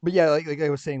 but yeah, like I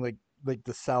was saying, like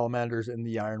the Salamanders and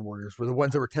the Iron Warriors were the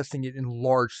ones that were testing it in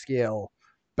large scale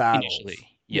battles. initially,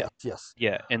 yeah, Yes, yes.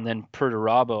 yeah, and then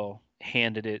Perturabo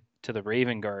handed it to the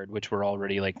Raven Guard, which were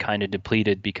already like kind of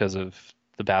depleted because of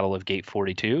the Battle of Gate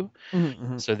 42.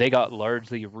 Mm-hmm. So they got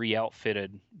largely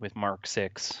re-outfitted with Mark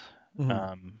Six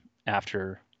Mm-hmm.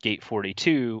 after Gate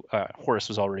 42. Horus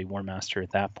was already War Master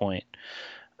at that point,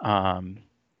 um,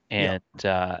 Yeah.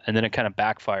 and then it kind of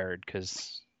backfired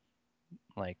because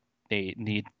like they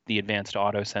need the advanced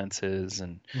auto senses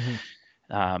and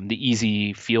Mm-hmm. the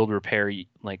easy field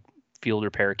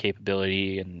repair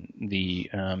capability and the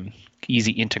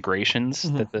easy integrations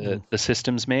that Mm-hmm. the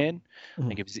systems made. Mm-hmm.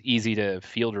 Like it was easy to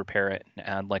field repair it and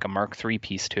add like a Mark III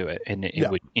piece to it, and it Yeah,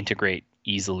 would integrate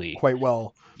easily. quite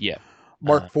well. Yeah.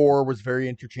 Mark Uh, IV was very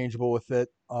interchangeable with it.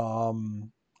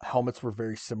 Helmets were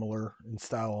very similar in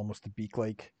style, almost a beak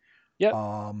like. yep.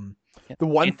 Um, Yeah. the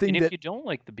one And thing if that you don't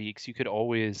like the beaks, you could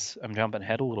always, I'm jumping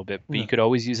ahead a little bit, but you mm, could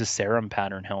always use a serum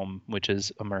pattern helm, which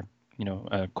is a Mark,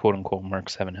 a quote unquote Mark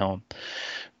 7 helm.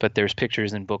 But there's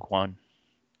pictures in book one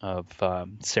of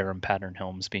serum pattern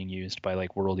helms being used by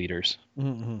like world eaters.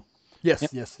 mm-hmm. Yes,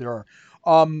 Yep. yes, there are.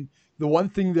 The one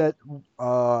thing that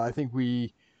I think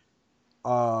we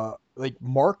like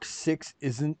Mark Six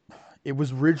isn't. It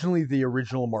was originally the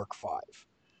original Mark Five.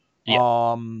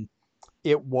 Yeah.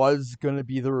 It was going to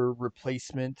be the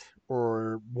replacement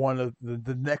or one of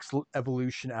the next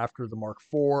evolution after the Mark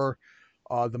IV.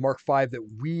 The Mark V that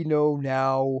we know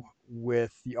now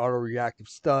with the auto reactive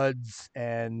studs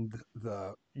and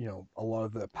the a lot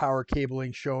of the power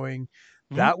cabling showing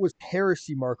Mhm. that was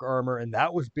Heresy Mark armor, and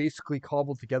that was basically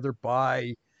cobbled together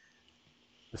by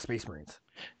the Space Marines.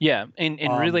 Yeah, and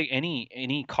Um, really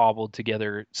any cobbled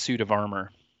together suit of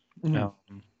armor mhm.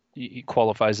 um, he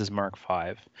qualifies as Mark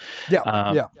V. Yeah,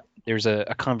 Um, yeah. there's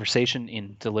a conversation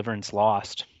in Deliverance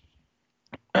Lost,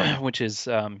 which is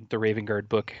the Raven Guard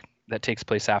book that takes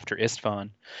place after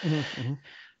Istvan. Hmm,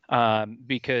 hmm,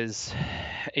 Because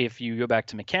if you go back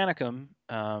to Mechanicum,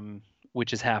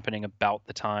 which is happening about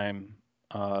the time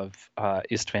of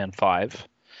Istvan 5,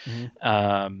 hmm,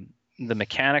 um, the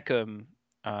Mechanicum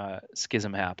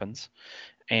schism happens,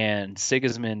 and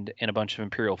Sigismund and a bunch of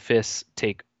Imperial Fists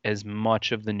take as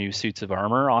much of the new suits of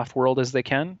armor off world as they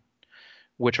can,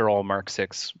 which are all Mark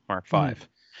 6, Mark hmm. 5,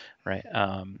 right?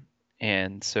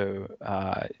 And so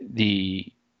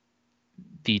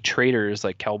the traders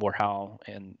like Kelbor Hal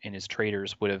and his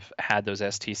traders would have had those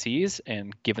STCs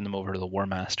and given them over to the War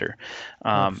Master.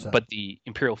 100%. But the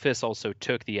Imperial Fists also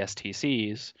took the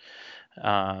STCs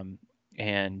um,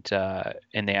 and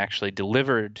they actually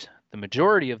delivered the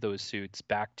majority of those suits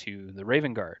back to the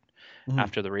Raven Guard Hmm.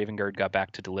 after the Raven Guard got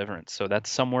back to Deliverance. So that's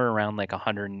somewhere around like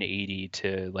 180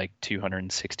 to like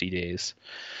 260 days.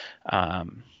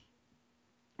 Um,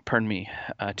 pardon me,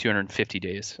 250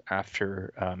 days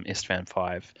after Istvan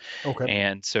 5. Okay.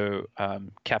 And so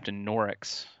Captain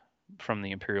Norix from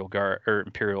the Imperial Guard or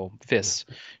Imperial Fists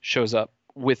shows up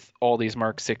with all these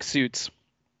Mark 6 suits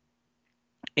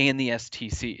and the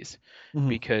STCs Hmm,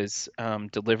 because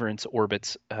Deliverance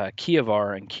orbits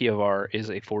Kievar, and Kievar is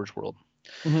a forge world.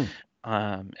 hmm.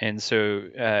 And so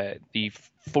the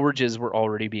forges were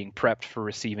already being prepped for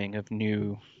receiving of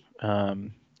new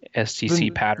STC Then, yeah.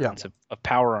 patterns of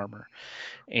power armor.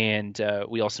 And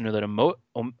we also know that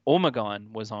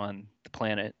Omegon was on the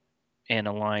planet and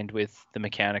aligned with the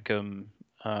Mechanicum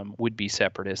would-be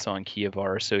separatists on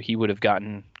Kievar, so he would have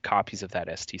gotten copies of that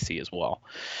STC as well.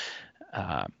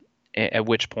 Um, at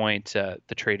which point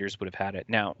the traders would have had it.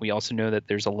 Now, we also know that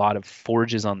there's a lot of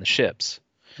forges on the ships,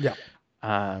 Yeah.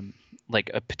 um, like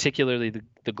particularly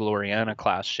the Gloriana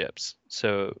class ships.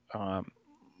 So,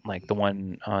 like the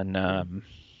one on,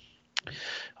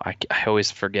 I always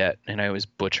forget and I always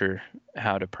butcher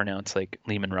how to pronounce like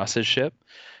Lehman Russ's ship.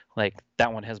 Like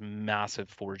that one has massive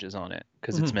forges on it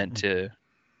because it's meant Hmm. to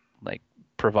like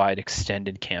provide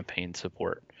extended campaign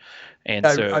support. And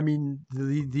I so, mean,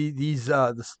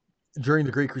 during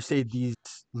the Great Crusade, these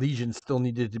legions still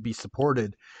needed to be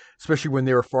supported, especially when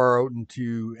they were far out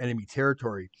into enemy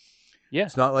territory. yeah,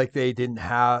 It's not like they didn't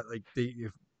have like if they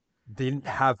didn't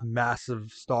have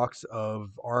massive stocks of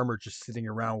armor just sitting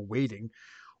around waiting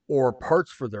or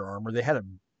parts for their armor. They had to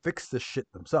fix this shit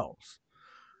themselves.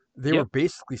 They were yep.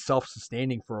 basically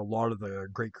self-sustaining for a lot of the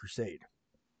Great Crusade.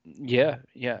 Yeah,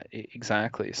 yeah,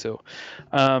 exactly. So,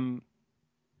 um,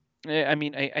 I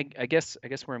mean, I guess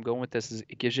where I'm going with this is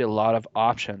it gives you a lot of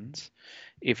options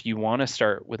if you want to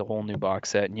start with a whole new box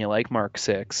set and you like Mark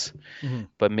 6, Mm-hmm.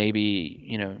 but maybe,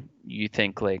 you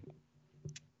think like,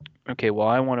 okay, well,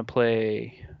 I want to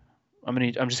play. I'm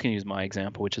just gonna use my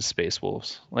example, which is Space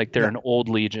Wolves. Like they're Yeah. an old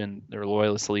legion, they're a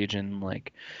loyalist legion.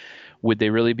 Like, would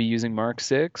they really be using Mark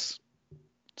 6?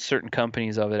 Certain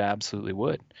companies of it absolutely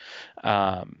would.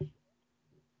 Um,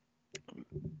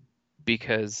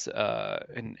 because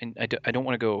and I don't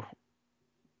want to go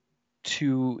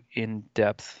too in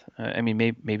depth. I mean,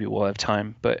 maybe we'll have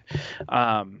time, but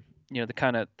the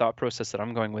kind of thought process that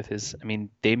I'm going with is, I mean,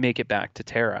 they make it back to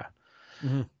Terra,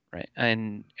 Mm-hmm. right?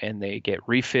 And they get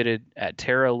refitted at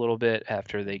Terra a little bit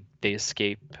after they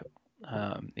escape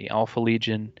the Alpha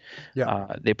Legion. Yeah.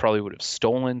 They probably would have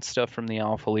stolen stuff from the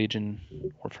Alpha Legion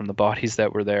or from the bodies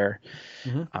that were there.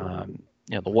 Mm-hmm.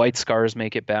 The White Scars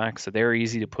make it back, so they're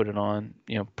easy to put it on.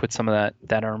 Put some of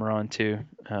that armor on too.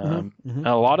 Mm-hmm. Mm-hmm.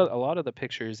 A lot of the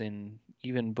pictures in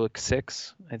even Book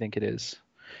 6, I think it is,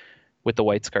 with the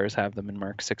White Scars have them in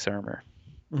Mark 6 armor.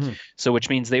 Mm-hmm. So which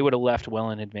means they would have left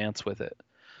well in advance with it,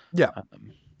 Yeah.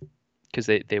 because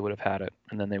they would have had it,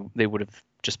 and then they would have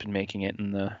just been making it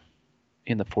in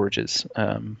the forges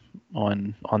on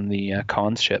the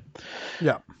Khan's ship.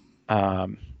 Yeah.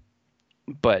 Um,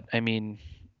 but I mean,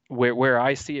 where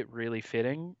I see it really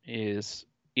fitting is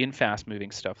in fast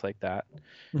moving stuff like that,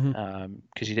 Mm-hmm.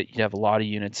 because you'd have a lot of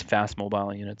units, fast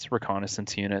mobile units,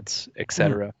 reconnaissance units, Mm-hmm.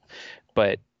 etc.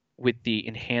 But with the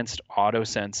enhanced auto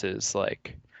senses,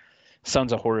 like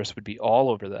Sons of Horus would be all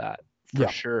over that for Yeah.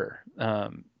 sure.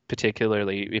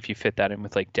 Particularly if you fit that in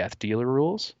with like Death Dealer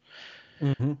rules,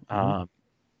 Mm-hmm. Mm-hmm. um,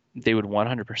 they would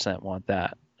 100% want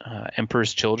that.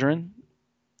 Emperor's Children,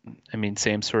 I mean,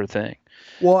 same sort of thing.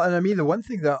 Well, and I mean the one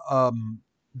thing that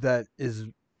that is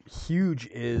huge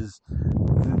is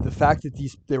the fact that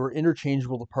they were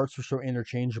interchangeable, the parts were so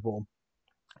interchangeable,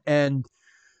 and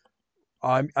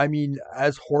I mean,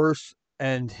 as Horus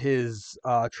and his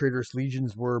traitorous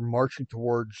legions were marching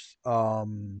towards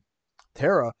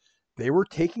Terra, they were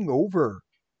taking over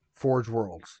Forge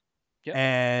Worlds, Yep.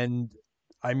 and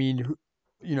I mean,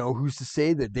 who's to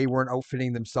say that they weren't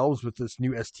outfitting themselves with this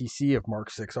new STC of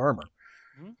Mark 6 armor?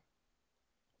 Mhm.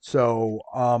 So,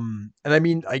 and I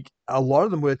mean, like a lot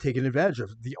of them would have taken advantage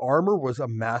of it. The armor was a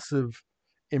massive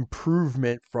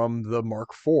improvement from the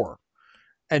Mark 4,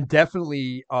 and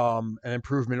definitely an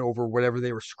improvement over whatever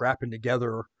they were scrapping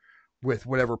together with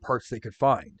whatever parts they could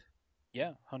find.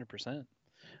 Yeah, 100%.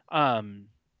 Um,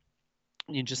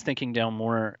 you just thinking down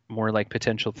more like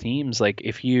potential themes, like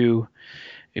if you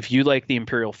like the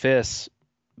Imperial Fists,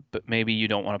 but maybe you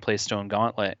don't want to play Stone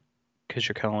Gauntlet because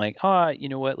you're kind of like, you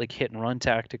know what, like hit and run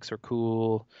tactics are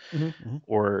cool, Mm-hmm.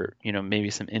 or maybe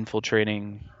some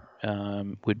infiltrating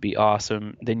would be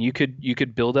awesome. Then you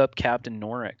could build up Captain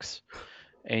Norix,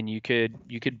 and you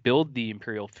could build the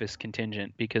Imperial Fist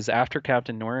contingent, because after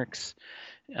Captain Norix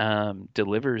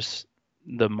delivers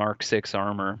the Mark 6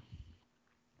 armor,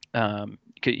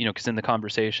 because in the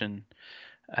conversation,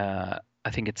 I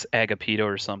think it's Agapito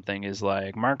or something is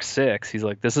like Mark 6. He's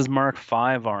like, this is Mark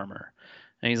 5 armor,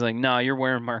 and he's like, no, you're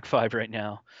wearing Mark 5 right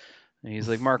now. And he's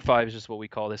like, Mark 5 is just what we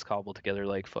call this cobbled together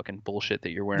like fucking bullshit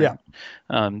that you're Yeah.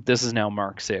 wearing. This is now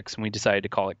Mark 6, and we decided to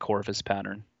call it Corvus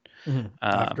pattern. Mm-hmm. Um,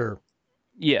 After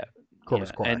yeah,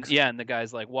 Corvus Corax. and the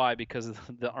guy's like, why? Because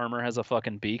the armor has a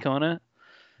fucking beak on it.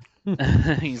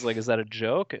 He's like, is that a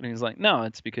joke? And he's like, no,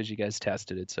 it's because you guys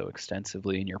tested it so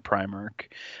extensively in your Primarch.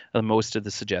 Most of the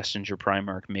suggestions your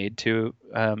Primarch made to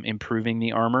improving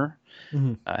the armor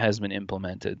Mm-hmm. has been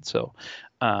implemented. So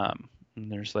and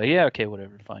they're just like, yeah, okay,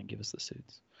 whatever, fine, give us the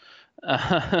suits.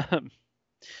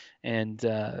 And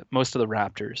most of the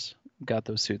Raptors got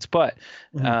those suits, but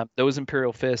Mm-hmm. those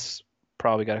Imperial Fists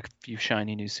probably got a few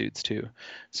shiny new suits too.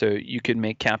 So you could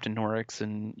make Captain Norix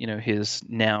and his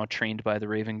now trained by the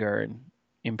Raven Guard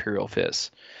Imperial Fists,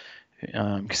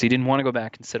 because he didn't want to go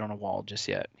back and sit on a wall just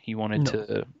yet. He wanted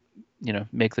No. to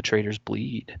make the traitors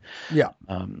bleed. Yeah.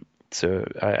 So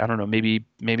I don't know, maybe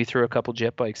throw a couple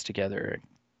jet bikes together,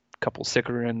 a couple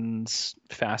Sicarans,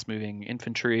 fast moving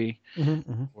infantry,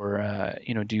 Mm-hmm. Mm-hmm.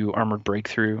 or do armored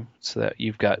breakthrough so that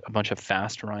you've got a bunch of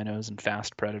fast rhinos and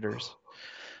fast predators.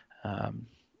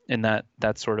 And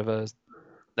that's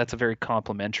a very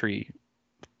complementary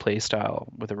play style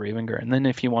with a Raven Guard. And then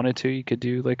if you wanted to, you could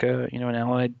do like an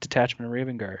allied detachment of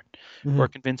Raven Guard, or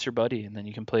convince your buddy, and then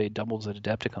you can play doubles at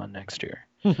Adepticon next year.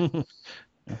 Mm-hmm.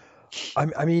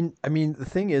 I mean, the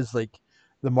thing is, like,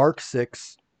 the Mark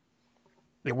 6,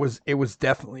 it was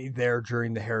definitely there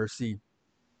during the heresy.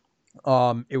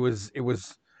 It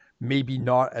was maybe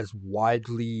not as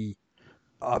widely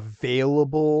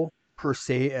available per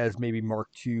se as maybe Mark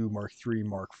II, Mark III,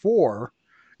 Mark IV.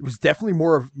 It was definitely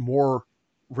more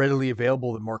readily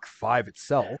available than Mark V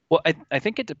itself. Well, I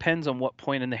think it depends on what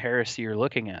point in the heresy you're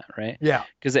looking at, right? Yeah,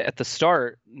 Because at the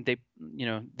start, they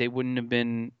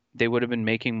would have been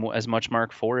making as much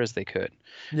Mark IV as they could.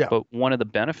 yeah. But one of the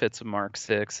benefits of Mark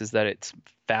VI is that it's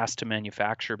fast to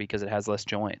manufacture because it has less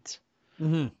joints,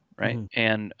 Mm-hmm. right? Mm-hmm.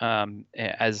 And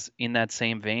as in that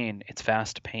same vein, it's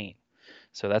fast to paint.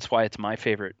 So that's why it's my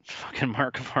favorite fucking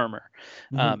mark of armor,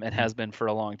 and Mm-hmm. has been for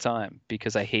a long time,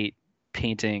 because I hate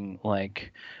painting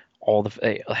like all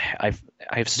the. I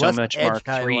have so Less much edge Mark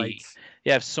III. highlights.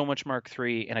 Yeah, I have so much Mark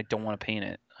III, and I don't want to paint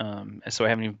it. So I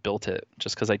haven't even built it,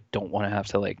 just because I don't want to have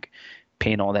to like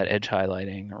paint all that edge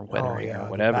highlighting or Oh weathering or yeah, the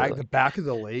whatever. back the Like, back of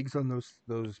the legs on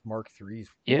those Mark threes.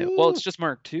 yeah, well, Woo! it's just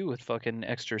Mark II with fucking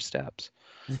extra steps.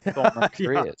 That's all Mark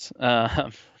III Yeah.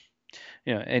 is.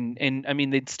 And I mean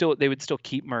they would still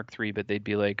keep Mark III, but they'd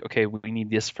be like, okay, we need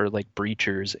this for like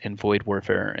breachers and void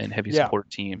warfare and heavy Yeah. support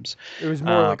teams. It was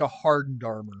more Um, like a hardened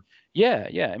armor.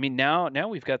 yeah. I mean now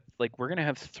we've got, like, we're gonna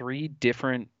have three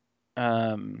different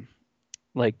um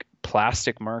like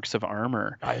plastic marks of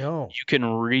armor. I know. You can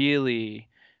really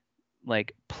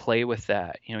like play with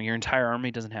that. Your entire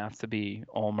army doesn't have to be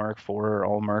all Mark IV or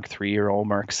all Mark III or all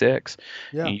Mark VI.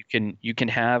 Yeah. You can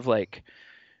have like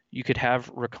you could have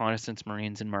reconnaissance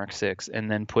Marines in Mark 6 and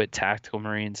then put tactical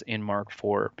Marines in Mark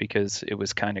 4, because it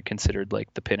was kind of considered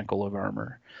like the pinnacle of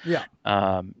armor. Yeah.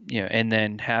 And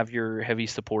then have your heavy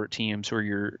support teams,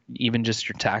 or even just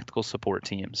your tactical support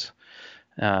teams,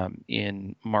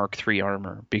 in Mark III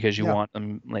armor because you Yeah. want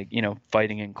them like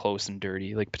fighting in close and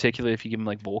dirty. Like particularly if you give them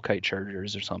like Volkite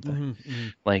chargers or something,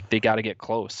 like they got to get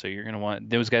close. So you're gonna want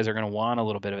those guys are gonna want a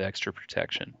little bit of extra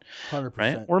protection, right?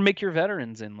 100%. Or make your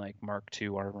veterans in like Mark II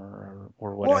armor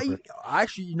or Well, whatever.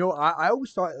 actually, I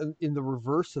always thought in the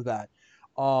reverse of that.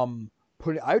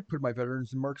 I would put my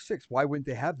veterans in Mark 6. Why wouldn't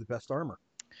they have the best armor?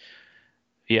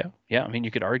 Yeah, yeah. I mean,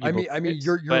 you could argue both I mean, ways,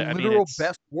 your but I mean, literal it's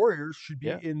best warriors should be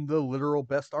yeah. in the literal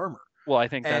best armor. Well, I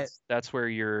think And that's where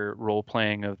your role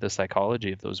playing of the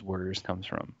psychology of those warriors comes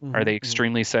from. Are mhm, they mhm.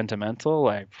 extremely sentimental?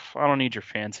 Like, I don't need your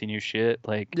fancy new shit.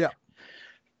 Like, Yeah,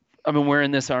 I've been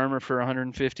wearing this armor for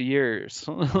 150 years.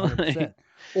 Like, 100%.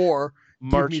 Or give me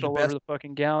marched the all over best, the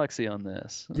fucking galaxy on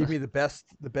this. give me the best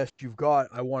you've got.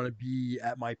 I want to be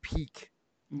at my peak,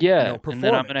 Yeah, and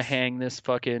then I'm gonna performance. hang this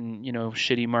fucking,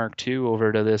 shitty Mark II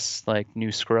over to this like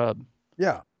new scrub.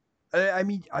 Yeah. And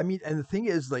the thing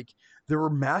is, like, there were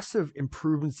massive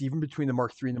improvements even between the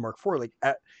Mark III and the Mark IV. Like,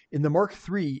 in the Mark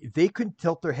III, they couldn't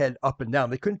tilt their head up and down.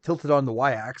 They couldn't tilt it on the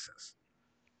y-axis,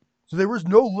 so there was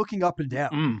no looking up and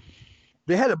down. Mm.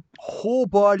 They had a whole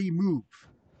body move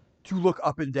to look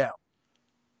up and down.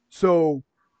 So,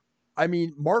 I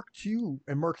mean, Mark II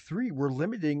and Mark III were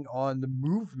limiting on the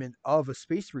movement of a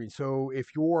space marine. So,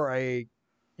 if you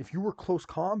were close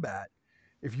combat,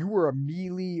 if you were a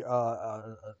melee,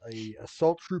 a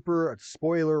assault trooper, a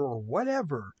spoiler, or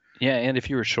whatever, Yeah, and if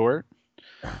you were short.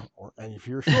 and if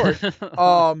you're short,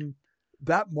 um,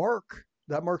 that Mark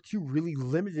II really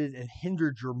limited and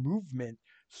hindered your movement.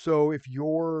 So if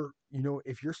you're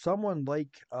someone like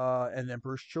an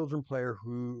Emperor's Children player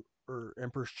or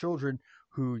Emperor's Children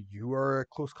who you are a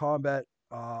close combat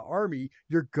army,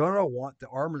 you're gonna want the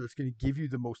armor that's gonna give you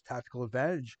the most tactical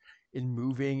advantage in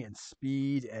moving and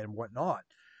speed and whatnot.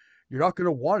 You're not going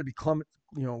to want to be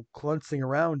clunking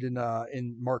around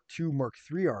in Mark II, Mark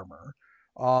III armor.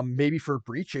 Maybe for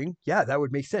breaching, yeah, that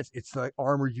would make sense. It's the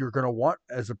armor you're going to want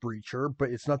as a breacher,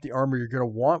 but it's not the armor you're going to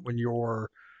want when you're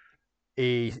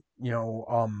a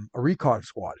recon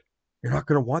squad. You're not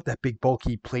going to want that big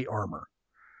bulky plate armor.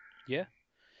 Yeah,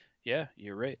 yeah,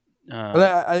 you're right. But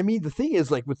Um, I mean, the thing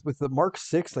is, like with the Mark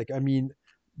Six, like I mean,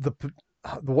 the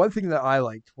the one thing that I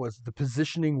liked was the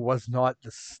positioning was not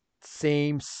the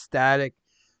same static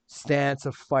stance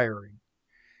of firing,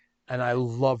 and I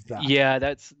love that. yeah,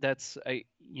 that's I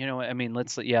mean,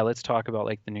 let's talk about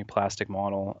like the new plastic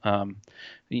model.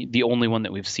 The only one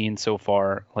that we've seen so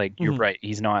far, like you're Mm-hmm. right,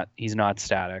 he's not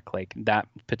static. Like that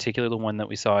particular the one that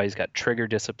we saw, he's got trigger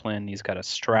discipline, he's got a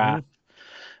Mm-hmm. strat.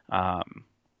 Um,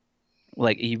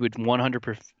 like he would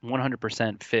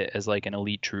 100% fit as like an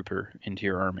elite trooper into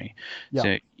your army. Yeah.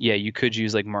 So yeah, you could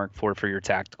use like Mark IV for your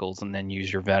tacticals and then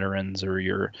use your veterans or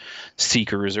your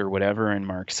seekers or whatever in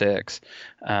Mark VI,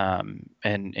 and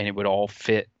it would all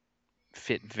fit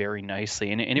very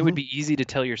nicely, and it Mm-hmm. would be easy to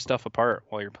tell your stuff apart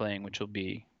while you're playing, which will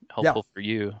be Yeah. helpful for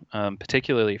you,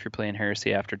 particularly if you're playing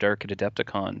Heresy After Dark at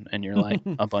Adepticon and you're like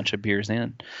a bunch of beers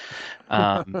in.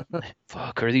 Um,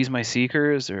 Fuck, are these my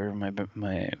seekers or my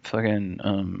fucking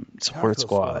support Tactical squad?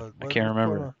 squad. I can't What's going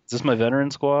remember. on? Is this my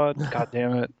veteran squad? God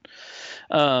damn it.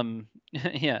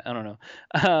 Yeah, I don't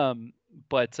know.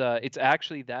 But it's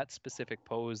actually that specific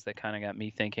pose that kind of got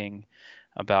me thinking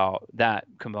about that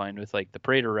combined with like the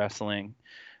Praetor wrestling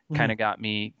Mm-hmm. kind of got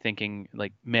me thinking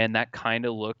like, man, that kind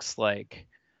of looks like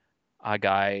a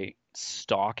guy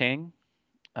stalking,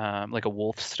 like a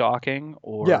wolf stalking, Yeah.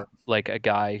 or like a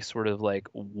guy sort of like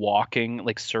walking,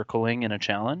 like circling in a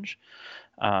challenge,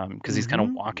 because he's kind of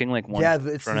Mm-hmm. walking like one Yeah. foot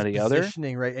in It's front his of the other.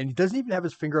 positioning, right? And he doesn't even have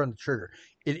his finger on the trigger.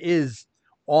 It is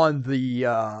on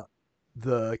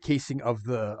the casing of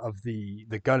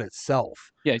the gun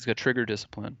itself. Yeah, he's got trigger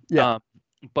discipline. Yeah.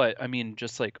 But I mean,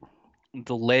 just like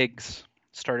the legs,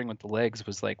 starting with the legs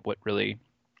was like what really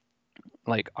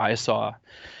like I saw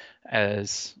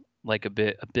as like a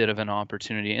bit of an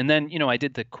opportunity. And then, I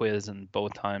did the quiz, and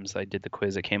both times I did the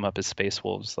quiz it came up as Space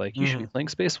Wolves, like you should be Mm-hmm. playing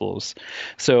Space Wolves.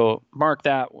 So mark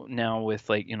that now with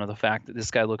like, the fact that this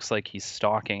guy looks like he's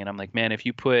stalking, and I'm like, man, if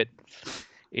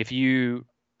you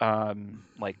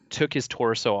like took his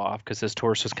torso off because his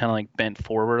torso is kind of like bent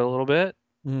forward a little bit,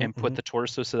 and put Mm-hmm. the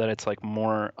torso so that it's like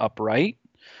more upright,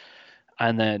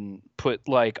 and then put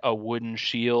like a wooden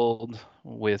shield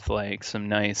with like some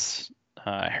nice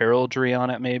heraldry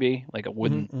on it, maybe like a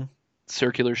wooden Mm-hmm.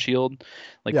 circular shield,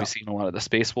 like we Yeah. see in a lot of the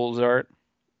Space Wolves art,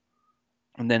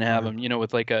 and then have Hundred. him,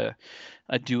 with like a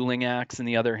dueling axe in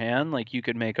the other hand. Like you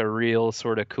could make a real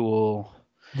sort of cool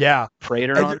Yeah.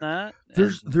 freighter And on that,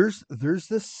 there's and there's there's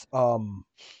this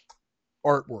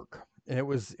artwork. and it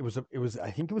was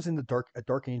I think it was in the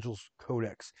Dark Angels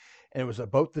Codex, and it was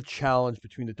about the challenge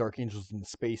between the Dark Angels and the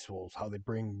Space Wolves, how they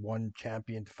bring one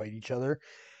champion to fight each other,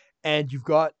 and you've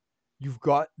got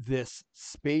this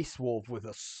Space Wolf with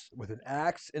an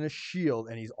axe and a shield,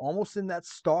 and he's almost in that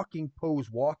stalking pose,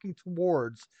 walking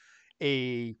towards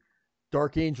a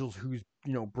Dark Angels who's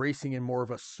bracing in more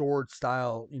of a sword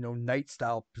style, knight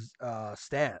style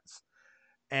stance.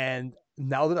 And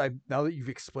now that you've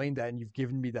explained that and you've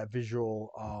given me that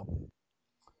visual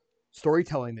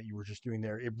storytelling that you were just doing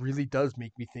there, it really does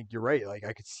make me think you're right. Like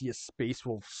I could see a space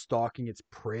wolf stalking its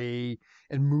prey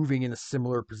and moving in a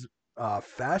similar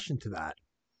fashion to that.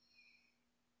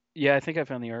 Yeah, I think I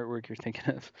found the artwork you're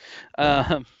thinking of.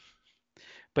 Um,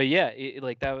 but yeah,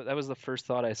 like that was the first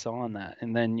thought I saw on that.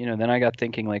 And then, then I got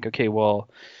thinking like, okay, well,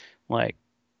 like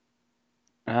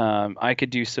I could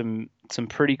do some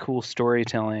pretty cool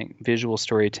storytelling, visual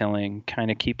storytelling,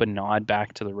 kind of keep a nod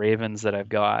back to the Ravens that I've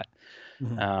got.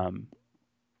 Mm-hmm. Um,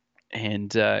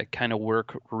 and kind of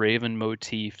work Raven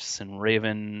motifs and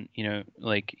Raven,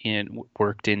 like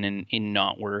worked in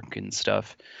not work and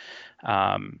stuff.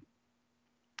 Um,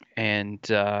 and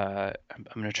I'm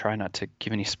gonna try not to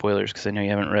give any spoilers because I know you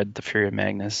haven't read The Fury of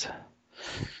Magnus.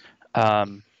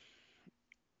 Um,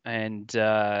 and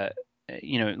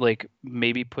like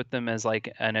maybe put them as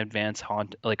like an advanced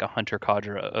hunt, like a hunter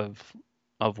cadre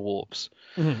of wolves,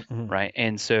 Mm-hmm. right?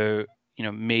 And so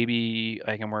maybe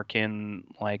I can work in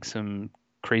like some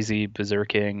crazy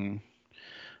berserker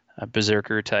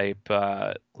type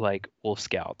like wolf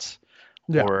scouts,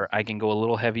 Yeah. or I can go a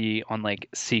little heavy on like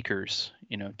seekers,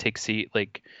 take seat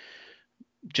like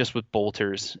just with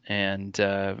bolters and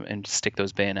stick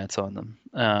those bayonets on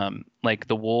them. Like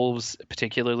the wolves,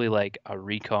 particularly like a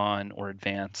recon or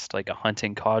advanced, like a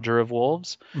hunting cadre of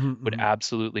wolves, would Mm-hmm.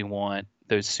 absolutely want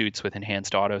those suits with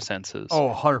enhanced auto senses Oh,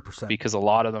 100%. because a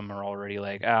lot of them are already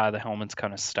like the helmets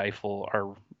kind of stifle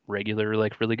our regular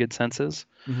like really good senses.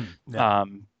 Mm-hmm. Yeah.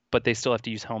 But they still have to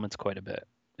use helmets quite a bit.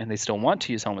 And they still want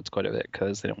to use helmets quite a bit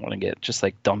because they don't want to get just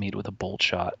like dummied with a bolt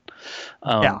shot.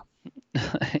 Yeah. Um,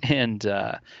 and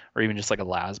or even just like a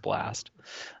las blast,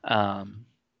 um,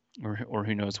 or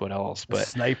who knows what else. A But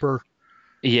sniper.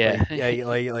 yeah, Like yeah.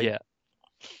 Like yeah,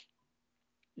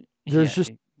 there's yeah,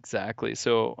 just. exactly.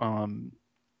 So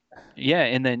yeah,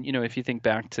 and then if you think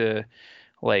back to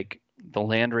like the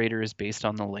Land Raider is based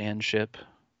on the land ship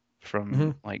Mm-hmm.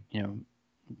 from like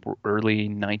early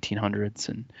 1900s,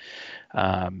 and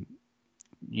um,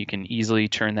 you can easily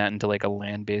turn that into like a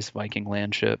land-based Viking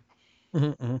land ship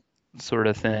Mm-hmm. sort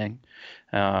of thing,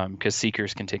 because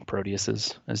Seekers can take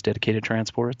Proteuses as dedicated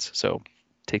transports. So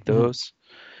take Mm-hmm. those,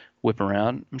 whip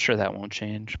around. I'm sure that won't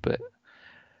change, but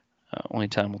only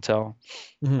time will tell.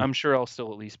 Mm-hmm. I'm sure I'll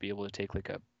still at least be able to take like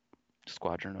a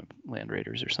squadron of Land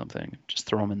Raiders or something. Just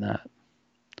throw them in that.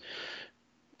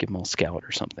 Give them a scout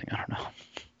or something. I don't know.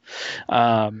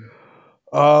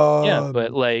 Yeah, but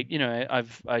Um. like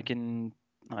I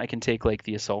can take like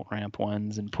the assault ramp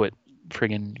ones and put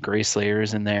friggin' Gray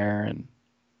Slayers in there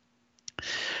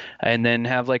and then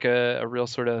have like a real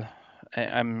sort of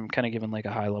I'm kind of giving like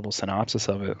a high level synopsis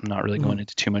of it. I'm not really going Mhm.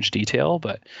 into too much detail,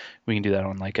 but we can do that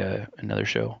on like another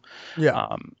show. Yeah.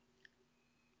 Um,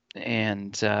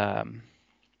 and yeah,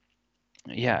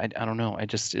 I don't know. I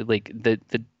just like the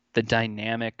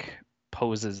dynamic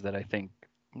poses that I think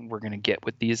we're gonna get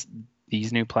with these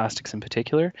new plastics in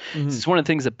particular. This Mhm. is one of the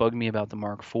things that bugged me about the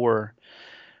Mark IV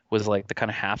was like the kind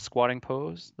of half squatting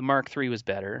pose. The Mark III was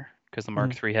better because the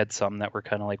Mark Mhm. III had some that were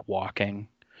kind of like walking,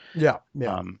 Yeah.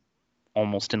 Yeah. um,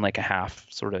 almost in like a half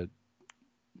sort of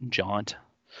jaunt.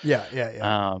 Yeah. Yeah.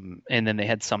 Yeah. And then they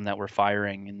had some that were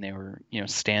firing and they were,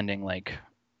 standing like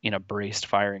in a braced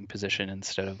firing position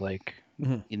instead of like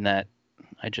Mhm. in that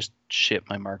I just shit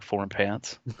my Mark IV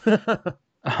pants.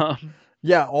 Um,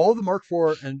 Yeah. All the Mark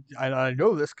IV, and I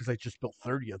know this because I just built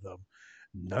 30 of them.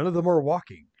 None of them are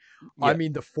walking. I yep,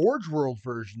 mean, the Forge World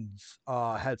versions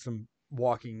had some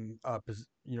walking,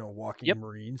 walking yep,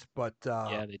 Marines,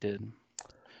 yeah, they did.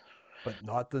 but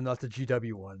not the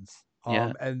GW ones.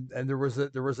 Yeah, And there was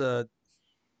a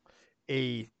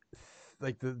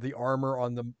like the armor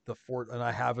on the fort, and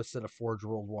I have a set of Forge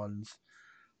World ones,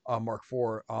 Mark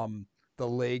IV. The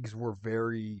legs were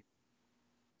very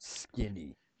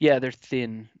skinny. yeah, they're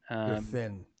thin. They're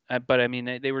thin. But I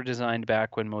mean, they were designed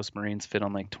back when most Marines fit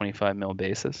on like 25 mil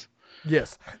bases.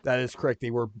 Yes, that is correct.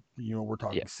 They were, we're Yeah.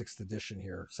 talking sixth edition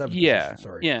here, seventh Yeah, edition.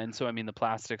 Sorry. yeah, and so I mean the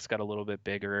plastics got a little bit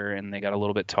bigger and they got a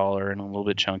little bit taller and a little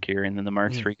bit chunkier, and then the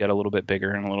Mark Mhm. III got a little bit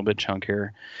bigger and a little bit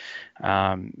chunkier.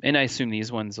 And I assume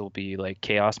these ones will be like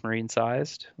Chaos Marine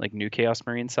sized, like new Chaos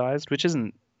Marine sized, which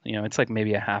isn't It's like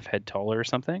maybe a half head taller or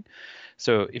something.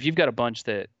 So if you've got a bunch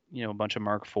that, a bunch of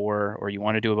Mark IV, or you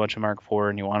want to do a bunch of Mark IV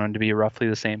and you want them to be roughly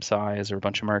the same size, or a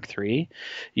bunch of Mark III,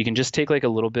 you can just take like a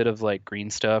little bit of like green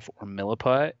stuff or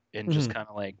milliput and just Hmm. kind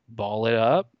of like ball it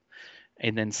up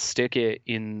and then stick it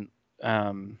in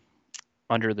um,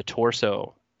 under the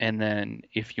torso. And then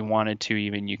if you wanted to,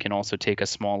 even you can also take a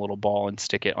small little ball and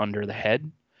stick it under the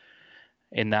head,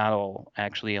 and that'll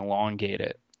actually elongate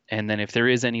it. And then if there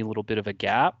is any little bit of a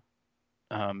gap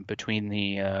between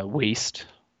the waist,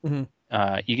 Hmm.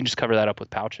 you can just cover that up with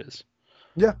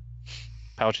Yeah.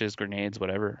 pouches, grenades,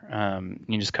 whatever. You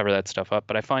can just cover that stuff up.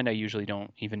 But I find I usually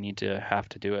don't even need to have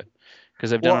to do it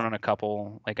because I've done it Well, on a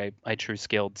couple. Like I true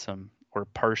scaled some, or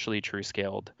partially true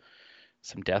scaled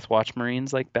some Death Watch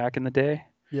Marines like back in the day,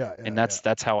 yeah, and yeah, yeah.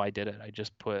 that's how I did it. I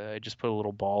just put a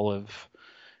little ball of,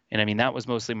 and I mean that was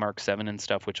mostly Mark 7 and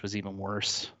stuff, which was even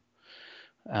worse.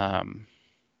 Um,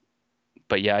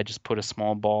 but yeah, I just put a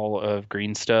small ball of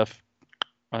green stuff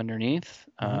underneath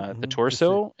Hmm. the Hmm. Just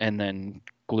to, torso, and then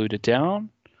glued it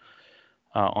down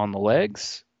on the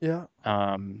legs. yeah,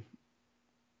 Um,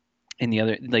 and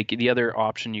the other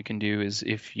option you can do is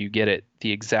if you get it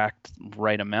the exact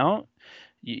right amount,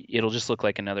 it'll just look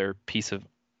like another piece of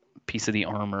the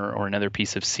armor or another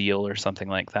piece of seal or something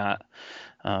like that.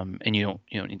 And you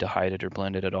don't need to hide it or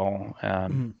blend it at all.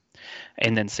 hmm,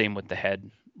 And then same with the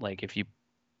head. Like if you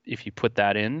put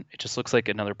that in, it just looks like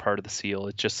another part of the seal.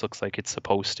 It just looks like it's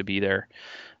supposed to be there.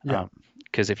 yeah,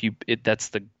 Because that's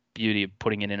the beauty of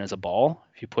putting it in as a ball.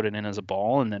 If you put it in as a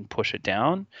ball and then push it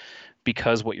down,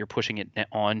 because what you're pushing it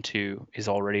onto is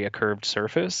already a curved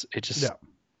surface, it just yeah,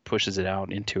 pushes it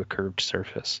out into a curved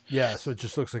surface. yeah. So it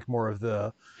just looks like more of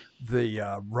the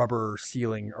rubber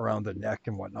sealing around the neck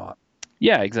and whatnot.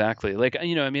 Yeah, exactly. Like, I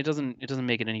mean, it doesn't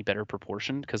make it any better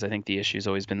proportioned because I think the issue's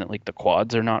always been that like the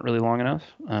quads are not really long enough,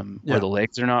 or Yeah. the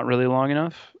legs are not really long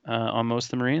enough on most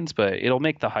of the Marines, but it'll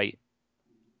make the height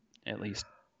at least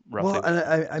roughly Well, what and you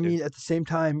want I it to, mean, at the same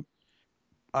time,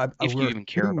 if you even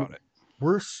care about it.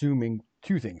 we're assuming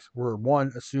two things. We're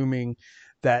one assuming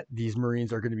that these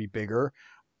Marines are going to be bigger.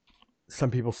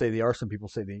 Some people say they are. Some people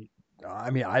say they.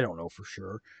 I mean, I don't know for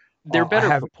sure. They're I better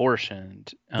have.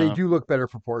 proportioned. They do look better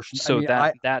proportioned. I So mean,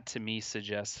 that to me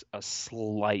suggests a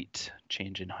slight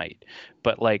change in height,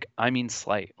 but like I mean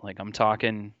slight. Like I'm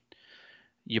talking,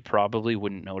 you probably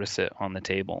wouldn't notice it on the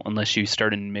table unless you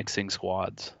started mixing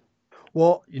squads.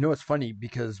 well, it's funny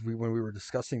because when we were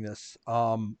discussing this,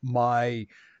 my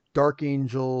Dark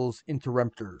Angels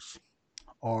Interrupters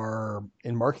are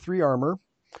in Mark III armor.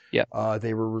 Yeah,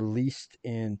 They were released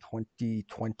in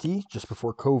 2020, just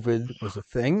before COVID was a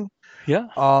thing. yeah.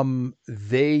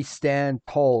 They stand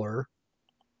taller,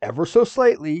 ever so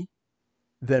slightly,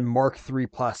 than Mark III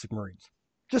plastic Marines,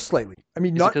 just slightly. I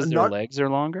mean, Is it not because their not legs are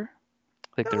longer?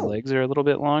 Like their no. legs are a little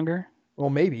bit longer? Well,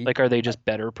 maybe. Like are they I, just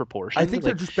better I proportioned? think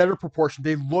they're Like just better proportioned.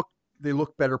 They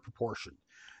look better proportioned.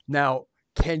 Now,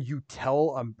 can you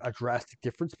tell a drastic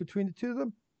difference between the two of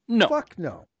them? no, Fuck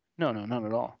no. no, no, not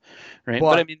at all. Right?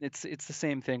 But I But mean, it's the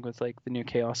same thing with like the new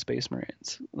Chaos Space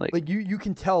Marines. Like like you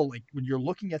can tell, like when you're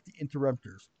looking at the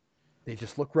interrupters, they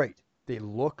just look right. They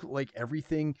look like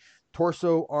everything,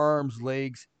 torso, arms,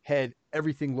 legs, head,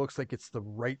 everything looks like it's the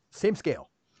right same scale.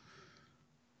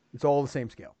 It's all the same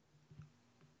scale.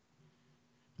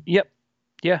 yep,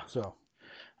 yeah. So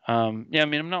Yeah, I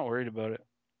mean, I'm not worried about it.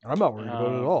 I'm not worried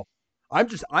about it at Um, all. I'm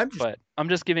just. but I'm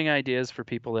just giving ideas for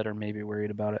people that are maybe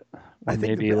worried about it, or I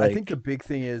think maybe I think the like big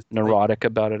thing is like neurotic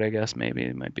about it. I guess maybe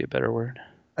it might be a better word.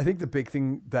 I think the big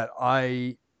thing that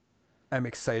I am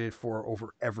excited for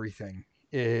over everything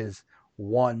is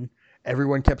one.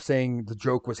 Everyone kept saying the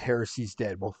joke was Heresy's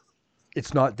dead. Well,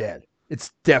 it's not dead.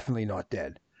 It's definitely not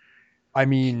dead. I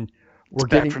mean, It's we're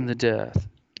back getting. from the death.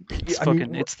 It's I mean,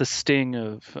 fucking. It's the sting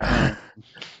of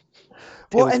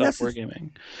well, and tabletop that's just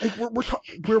wargaming. like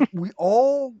we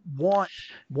all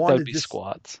That would wanted be this.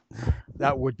 squats.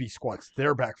 That would be squats.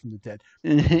 They're back from the dead.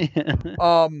 Yeah.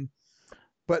 Um,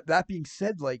 but that being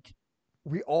said, like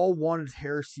we all wanted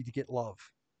Heresy to get love,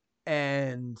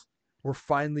 and we're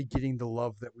finally getting the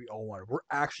love that we all wanted. We're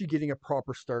actually getting a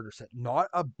proper starter set, not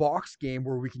a box game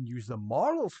where we can use the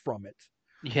models from it.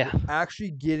 We're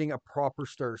actually getting a proper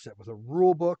starter set with a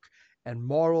rule book and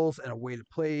models and a way to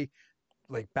play.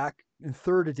 Like back in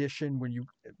third edition, when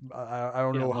I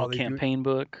don't Yeah, a know little how they do it. campaign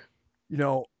book. You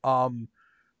know,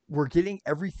 we're getting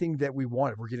everything that we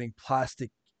wanted. We're getting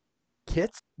plastic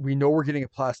kits. We know we're getting a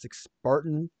plastic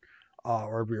Spartan,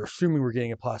 or we're assuming we're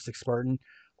getting a plastic Spartan.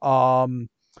 Um,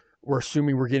 we're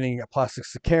assuming we're getting a plastic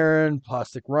Sakaran,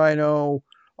 plastic Rhino.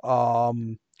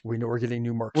 We know we're getting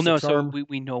new Mark Well, no, Six so arm.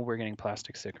 we know we're getting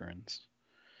plastic Sicarans.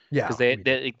 Yeah, because they, we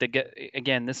did. they get,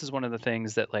 again, this is one of the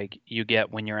things that like you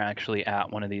get when you're actually at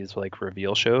one of these like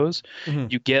reveal shows. Hmm.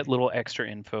 You get little extra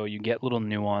info, you get little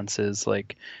nuances,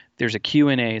 like there's a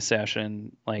Q&A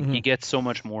session, like Hmm. you get so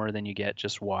much more than you get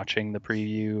just watching the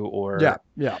preview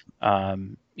Yeah, or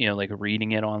yeah. like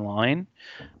reading it online.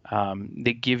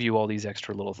 They give you all these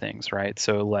extra little things, right?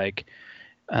 So like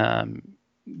um,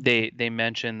 they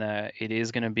mention that it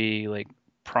is going to be like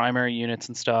primary units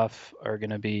and stuff are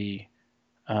going to be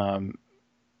um,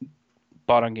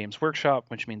 bought on Games Workshop,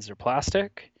 which means they're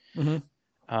plastic. Hmm.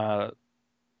 Uh,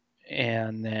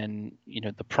 and then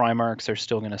the Primarchs are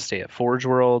still going to stay at Forge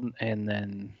World, and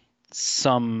then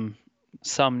some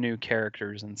some new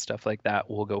characters and stuff like that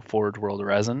will go Forge World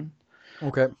resin,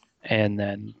 Okay. and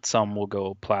then some will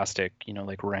go plastic,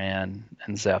 like Ran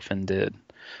and Zephin did.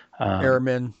 Um,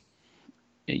 Airmen.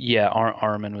 yeah,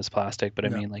 Armin was plastic, but I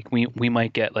Yeah. mean, like we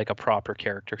might get like a proper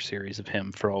character series of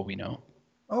him for all we know,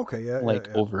 Okay. Yeah, yeah, like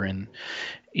yeah. over in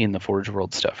the Forge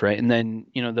World stuff, right? And then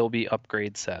there'll be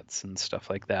upgrade sets and stuff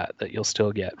like that that you'll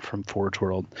still get from Forge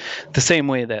World, the same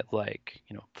way that like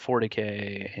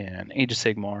 40k and Age of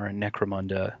Sigmar and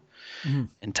Necromunda Hmm.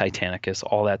 and Titanicus,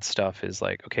 all that stuff is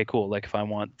like, okay, cool. Like if I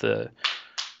want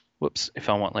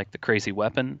like the crazy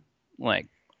weapon, like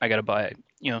I gotta buy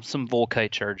some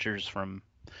Volkite chargers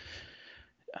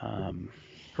um,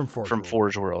 From Forge from World.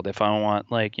 Forge World. If I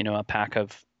want like a pack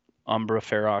of Umbra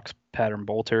Ferox pattern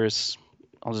bolters,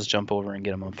 I'll just jump over and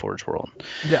get them on Forge World.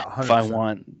 Yeah, If hundred I percent.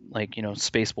 want like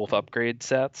Space Wolf upgrade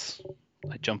sets,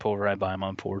 I jump over, I buy them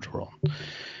on Forge World.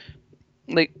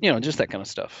 Like just that kind of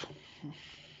stuff.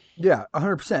 Yeah,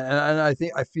 100%.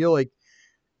 And I feel like,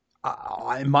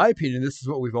 in my opinion, this is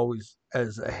what we've always,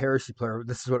 as a heresy player,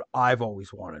 this is what I've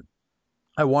always wanted.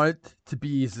 I want it to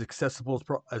be as accessible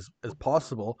as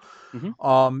possible.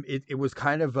 Hmm. It was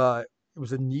kind of it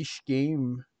was a niche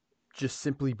game, just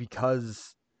simply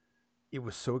because it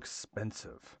was so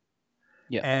expensive,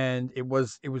 Yeah, and it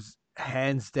was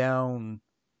hands down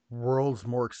worlds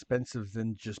more expensive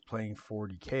than just playing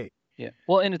 40K. yeah.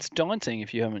 Well, and it's daunting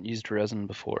if you haven't used resin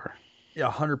before. Yeah,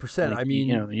 100%. Like I mean,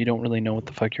 you don't really know what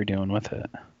the fuck you're doing with it.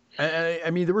 I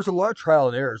mean, there was a lot of trial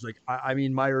and errors. Like, I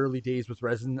mean, my early days with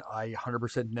resin, I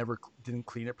 100% never didn't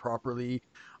clean it properly.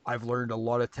 I've learned a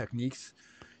lot of techniques,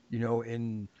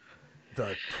 in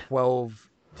the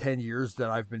 12-10 years that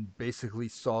I've been basically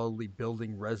solidly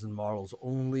building resin models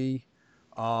only.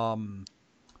 Um,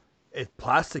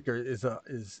 plastic is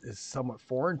somewhat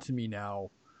foreign to me now,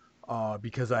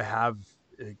 because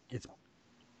it's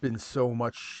been so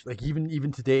much, like,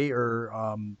 even today, or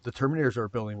the Terminators are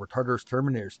building Retarder's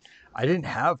Terminators. I didn't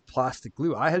have plastic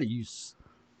glue. I had to use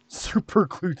super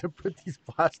glue to put these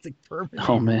plastic Oh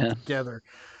Terminators man. together.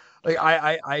 Like,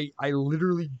 I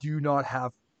literally do not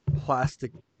have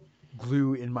plastic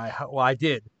glue in my house. Well, I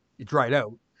did. It dried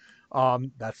out.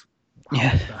 That's how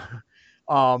Yeah.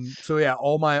 much. So yeah,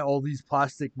 all these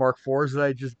plastic Mark IVs that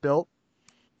I just built,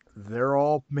 they're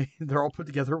all made, they're all put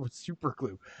together with super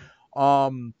glue.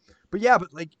 Um, but yeah,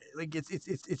 but like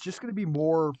it's just gonna be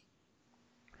more.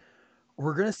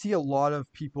 We're gonna see a lot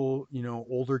of people,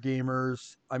 older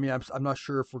gamers. I mean, I'm not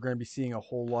sure if we're gonna be seeing a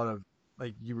whole lot of,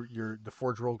 like, you're the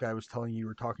Forge World guy was telling you,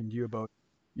 were talking to you about,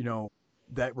 you know,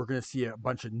 that we're gonna see a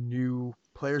bunch of new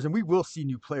players, and we will see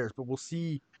new players, but we'll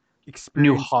see New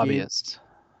experienced game. hobbyists.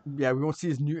 Yeah, we won't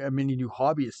see many new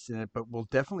hobbyists in it, but we'll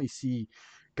definitely see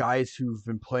guys who've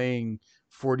been playing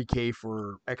 40K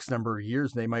for X number of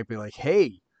years. And they might be like,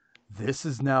 hey, this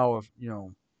is now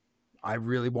I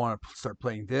really want to start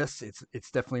playing this.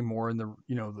 It's definitely more in the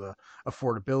the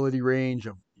affordability range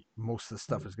of, most of the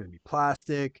stuff is going to be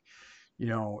plastic.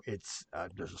 It's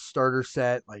there's a starter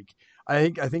set. Like, I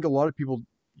think a lot of people,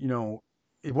 you know,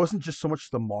 it wasn't just so much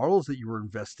the models that you were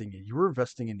investing in. You were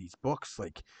investing in these books.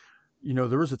 Like,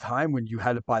 there was a time when you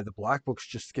had to buy the black books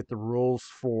just to get the rules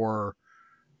for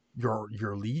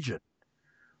your legion.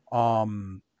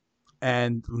 Um,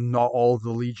 and not all the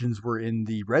legions were in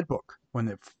the red book when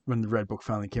the red book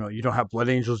finally came out. You don't have blood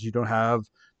angels, you don't have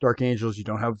dark angels, you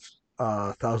don't have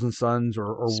thousand suns,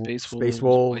 or Space space wolves,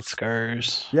 white wolves.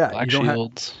 scars, Yeah, black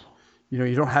shields.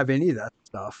 you don't have any of that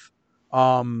stuff.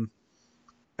 Um,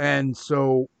 and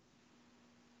so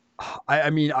I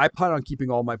mean, I plan on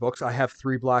keeping all my books. I have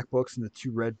 3 black books and the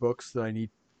 2 red books that I need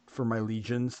for my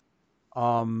legions.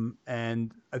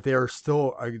 And they are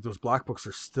still, those black books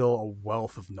are still a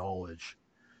wealth of knowledge.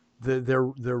 They're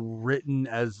written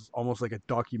as almost like a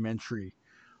documentary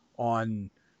on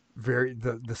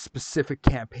the specific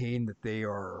campaign that they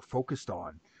are focused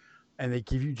on, and they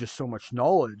give you just so much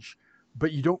knowledge.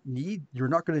 But you're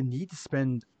not going to need to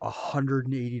spend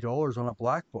 $180 on a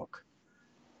black book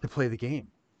to play the game.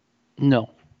 No.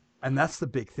 and that's the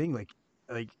big thing. Like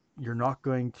you're not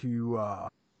going to.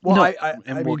 Well, No, I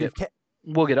and mean they've kept.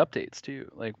 we'll get updates too.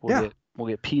 Like Yeah, we'll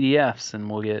get PDFs, and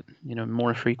we'll get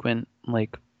more frequent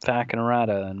like FAQ and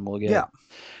errata, and we'll get yeah,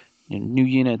 new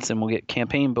units, and we'll get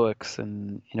campaign books,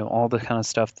 and all the kind of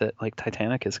stuff that like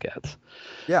Titanicus gets,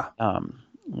 yeah.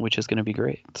 which is going to be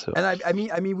great. So And I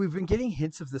mean, we've been getting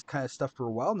hints of this kind of stuff for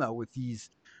a while now with these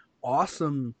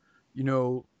awesome,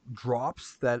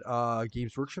 drops that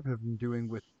Games Workshop have been doing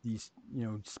with these,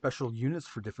 special units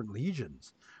for different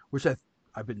legions, which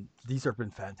I've been these have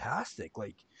been fantastic.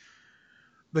 Like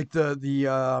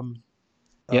the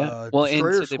yeah, well, and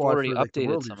destroyer so they've squad already for like the updated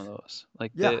world some of leaders. those.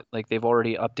 Like Yeah, they've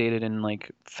already updated and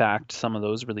like fact some of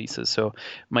those releases. So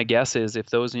my guess is if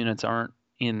those units aren't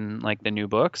in like the new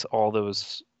books, all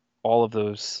of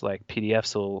those like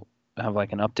PDFs will have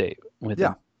like an update yeah,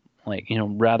 within like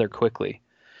rather quickly,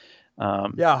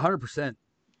 um, yeah, 100%.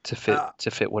 to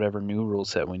fit whatever new rule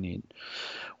set we need.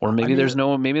 Or I mean, maybe there's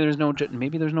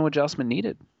no adjustment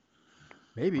needed.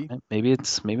 maybe. Maybe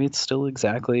it's still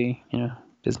exactly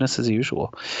business as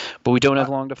usual, but we don't Uh, have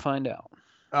long to find out.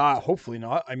 Hopefully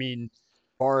not. I mean,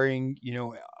 barring,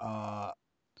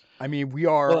 I mean, we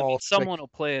are Well, I mean, all someone will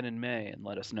play it in May and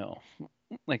let us know.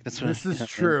 Like that's what This is and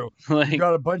true. You like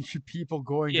got a bunch of people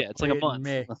going to yeah, it's like play a it in month.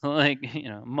 May.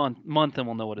 Like month, and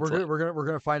we'll know what it's like. We're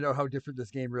gonna find out how different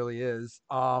this game really is.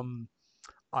 I'm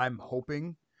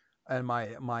hoping, and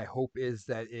my hope is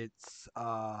that it's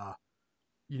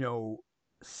you know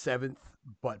seventh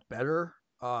but better.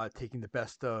 Taking the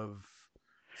best of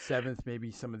seventh,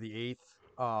 maybe some of the eighth,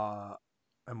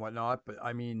 and whatnot. But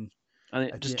I mean, I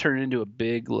think at just the turn it into a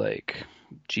big like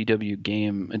GW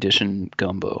game edition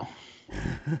gumbo.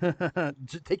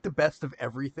 just take the best of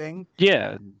everything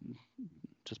Yeah,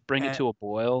 just bring it and to a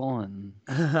boil, and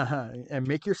and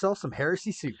make yourself some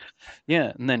heresy soup.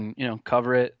 yeah, and then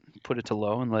cover it, put it to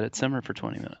low, and let it simmer for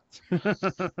 20 minutes.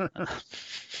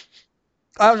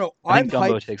 I don't know. I I'm think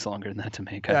gumbo hyped. takes longer than that to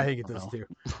make. Yeah, I I think it don't does know. too.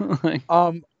 Like,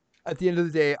 Um, at the end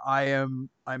of the day, I'm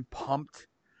pumped.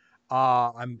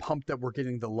 I'm pumped that we're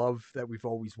getting the love that we've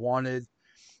always wanted.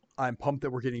 I'm pumped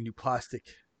that we're getting new plastic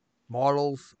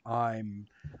models. I'm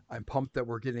pumped that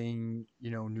we're getting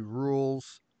new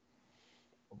rules.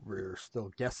 We're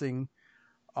still guessing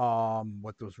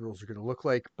what those rules are going to look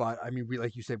like, but I mean, we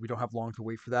like you said, we don't have long to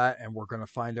wait for that, and we're going to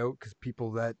find out because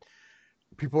people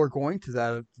are going to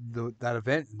that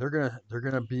event, and they're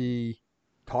gonna be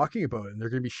talking about it, and they're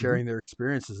gonna be mhm. sharing their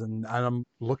experiences, and I'm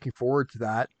looking forward to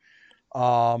that.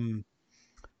 Um,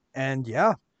 and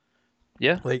yeah,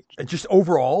 Yeah, like just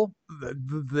overall,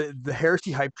 the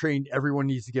heresy hype train. Everyone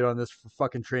needs to get on this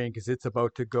fucking train because it's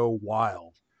about to go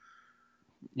wild.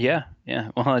 yeah, yeah.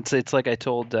 Well, it's like I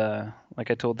told the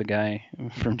guy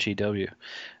from GW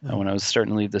Mm. when I was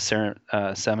starting to leave the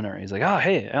seminar. He's like, "Oh,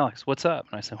 hey, Alex, what's up?"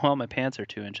 And I said, "Well, my pants are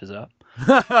 2 inches up."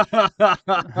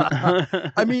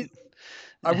 I mean,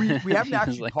 we haven't He was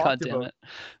actually like, "God talked damn about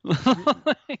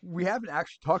it!" we haven't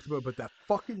actually talked about but that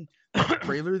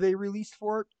trailer they released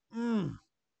for it.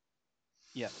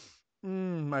 Yeah,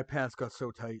 My pants got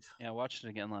so tight. yeah. I watched it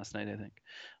again last night. I think,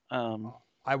 um,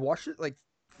 I watched it like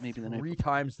maybe the night three before.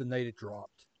 times the night it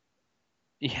dropped,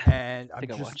 Yeah, and I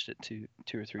think I watched it two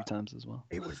or three times as well.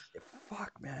 it was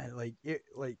fuck man,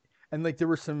 and like there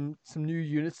were some new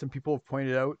units. Some people have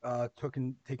pointed out,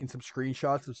 taken some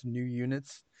screenshots of some new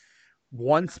units.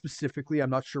 One specifically, I'm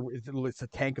not sure. It's a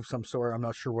tank of some sort. I'm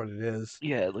not sure what it is.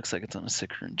 Yeah, it looks like it's on a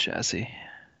Sickern chassis.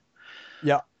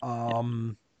 Yeah. Yeah,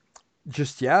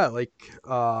 Just yeah, like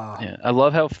yeah. I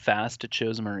love how fast it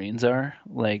shows Marines are.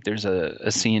 Like, there's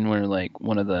a scene where like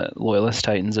one of the Loyalist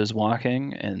Titans is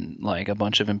walking, and like a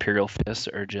bunch of Imperial fists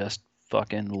are just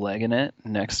fucking legging it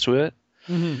next to it.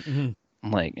 mhm.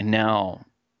 Like and now,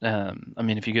 I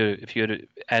mean, if you go to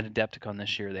Adepticon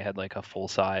this year, they had like a full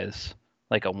size,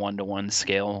 like a 1-to-1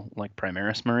 scale, like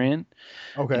Primaris Marine.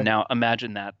 And Okay. now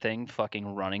imagine that thing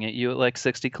fucking running at you at like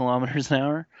 60 kilometers an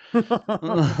hour.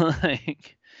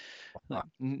 like,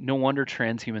 no wonder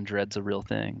transhuman dread's a real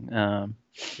thing.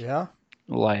 Yeah.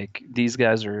 Like these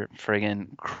guys are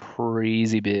friggin'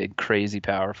 crazy big, crazy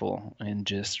powerful, and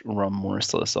just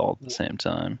remorseless all at the same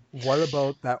time. What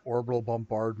about that orbital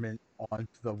bombardment onto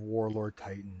the Warlord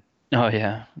Titan? Oh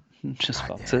yeah, just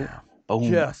God fucks it. damn.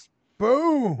 Boom. Just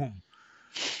boom.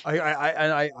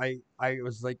 I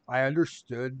was like, I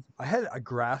understood. I had a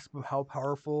grasp of how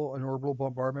powerful an orbital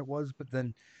bombardment was, but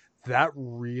then that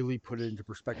really put it into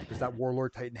perspective because that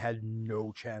Warlord Titan had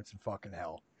no chance in fucking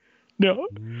hell. No,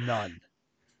 None.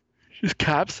 just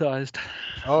capsized.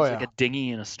 Oh It's like a yeah.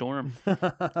 dinghy in a storm.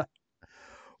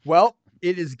 Well,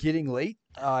 it is getting late.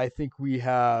 I think we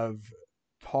have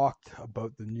talked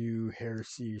about the new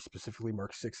Heresy, specifically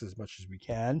Mark 6, as much as we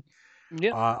can.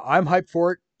 Yeah, I'm hyped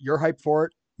for it. You're hyped for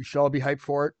it. We shall be hyped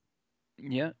for it.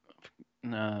 yeah.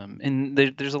 And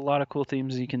there's a lot of cool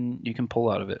themes you can pull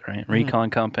out of it, right? Mhm. Recon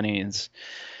companies,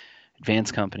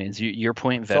 advanced companies. Your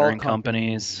point, Assault veteran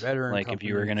companies, companies. veteran Like if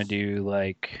you were gonna companies. do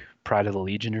like Pride of the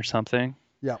Legion or something,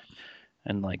 Yeah,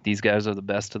 and like these guys are the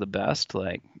best of the best,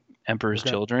 like they're Emperor's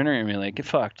gonna. Children are gonna be like, get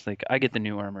fucked. Like I get the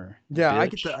new armor, Yeah,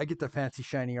 bitch. I get the fancy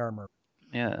shiny armor.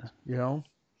 Yeah, You know,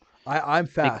 I'm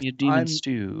make fast. me a demon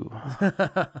stew.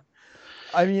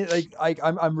 I mean,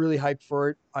 I'm really hyped for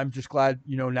it. I'm just glad,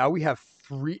 now we have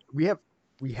three. We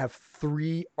have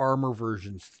three armor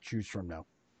versions to choose from now.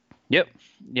 Yep.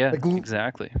 Yeah, Like,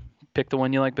 exactly. Pick the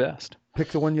one you like best. pick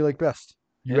the one you like best.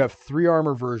 You Yep. have three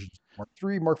armor versions: Mark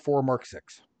 3, Mark 4, Mark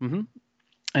 6. hmm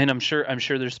And I'm sure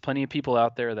there's plenty of people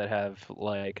out there that have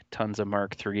like tons of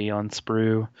Mark III on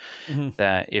sprue Mm-hmm.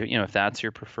 that if that's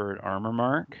your preferred armor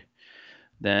mark,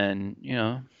 then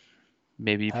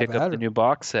maybe you Have pick up at the her. new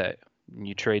box set and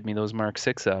you trade me those Mark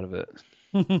 6 out of it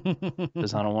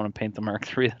because I don't want to paint the Mark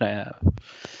III that I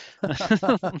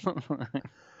have.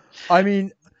 I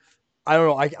mean, I don't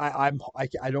know.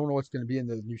 I don't know what's going to be in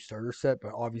the new starter set,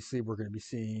 but obviously we're going to be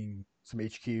seeing some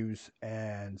HQs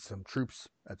and some troops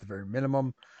at the very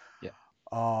minimum. Yeah.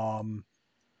 Um,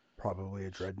 Probably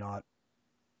a dreadnought.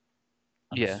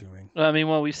 I'm Yeah. assuming. I mean,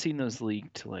 well, we've seen those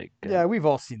leaked Yeah, we've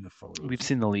all seen the we've photos.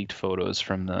 seen the leaked photos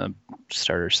from the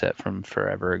starter set from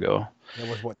forever ago. That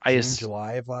was what, I June, ass-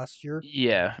 July of last year.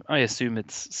 yeah, I assume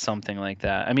it's something like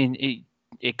that. I mean,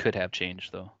 it could have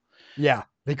changed though. Yeah,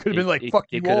 they could have been It like, it, "Fuck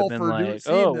it you could have all been for like,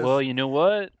 seeing oh, this." well, you know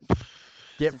what?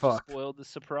 Get Since you fucked. spoiled the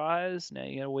surprise, now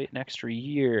you gotta wait an extra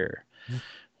year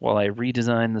while I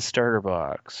redesign the starter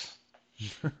box.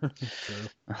 True,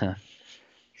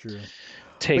 true. But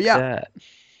Take yeah, that,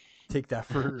 take that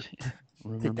for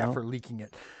rumor take that mill. for leaking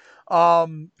it. So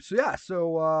yeah,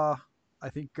 I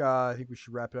think we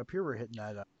should wrap it up here. We're hitting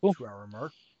that Cool. 2 hour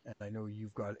mark, and I know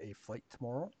you've got a flight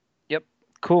tomorrow. Yep.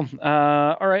 Cool.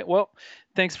 All right. Well,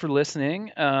 thanks for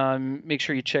listening. Make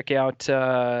sure you check out,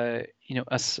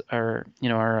 us, our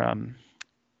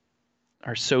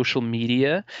social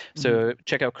media. Mm-hmm. So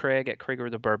check out Craig at Craig or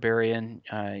the Barbarian.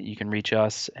 You can reach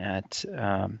us at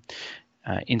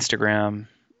Instagram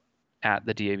at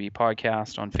the DAB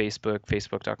podcast, on Facebook,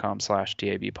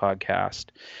 facebook.com/DAB podcast,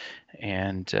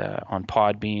 and on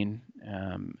Podbean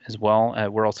as well.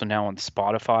 We're also now on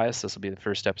Spotify, so this will be the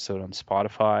first episode on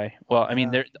Spotify. Well, I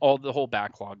mean, the whole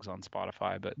backlog's on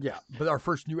Spotify, but Yeah, but our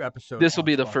first new episode this will on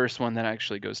be the Spotify. first one that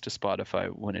actually goes to Spotify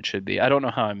when it should be. I don't know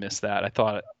how I missed that. I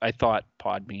thought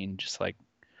Podbean just like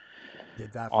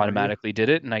Did that for you? automatically did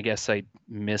it, and I guess I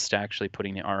missed actually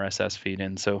putting the RSS feed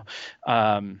in. So,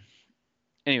 um,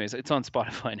 anyways, it's on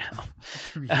Spotify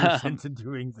 2 years now. into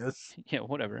doing this. Yeah,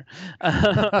 whatever.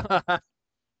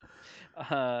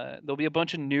 There'll be a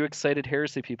bunch of new excited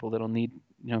heresy people that'll need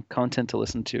content to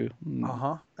listen to.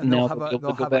 Uh-huh. And Now they'll be able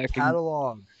they'll to go have a back and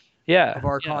catalog yeah, of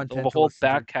our yeah, they'll have a content to whole listen to.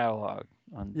 back catalog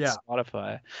on Yeah.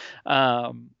 Spotify.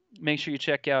 Make sure you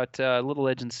check out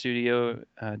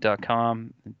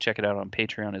littlelegendstudio.com and check it out on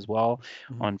Patreon as well,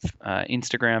 Mm-hmm. on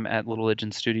Instagram at Little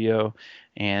Legend Studio,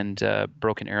 and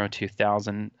Broken Arrow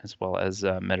 2000, as well as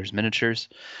Metters Miniatures.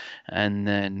 And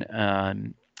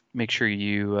then make sure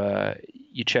you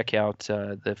check out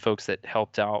the folks that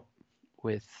helped out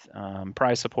with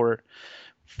prize support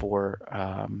for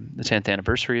the 10th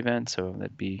anniversary event. So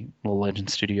that'd be Little Legend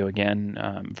Studio again,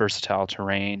 Versatile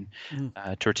Terrain,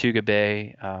 Mm-hmm. Tortuga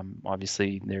Bay.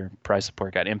 Obviously, their prize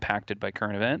support got impacted by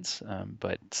current events,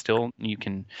 but still,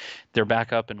 they're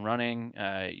back up and running.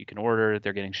 You can order,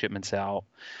 they're getting shipments out.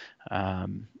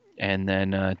 And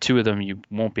then two of them you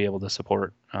won't be able to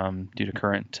support due to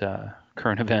current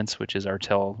events, which is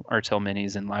Artel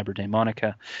Minis and Liber de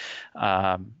Monica.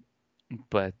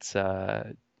 But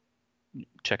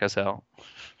check us out.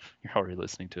 You're already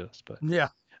listening to us, but Yeah.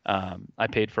 I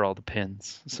paid for all the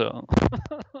pins, so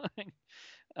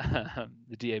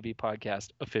the DAB podcast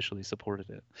officially supported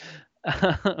it.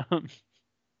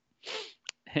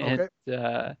 And Okay.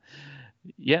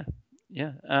 yeah,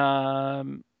 yeah.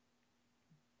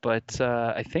 But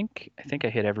I think I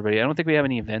hit everybody. I don't think we have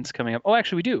any events coming up. Oh,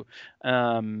 actually, we do.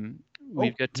 Um, Oh,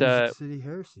 we've got Music City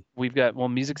Heresy.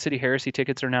 Music City Heresy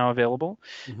tickets are now available,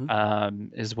 Mm-hmm.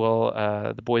 as well.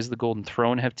 The Boys of the Golden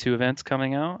Throne have two events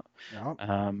coming out. Yeah.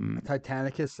 A Um,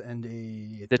 Titanicus and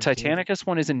a the 13th. Titanicus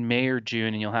one is in May or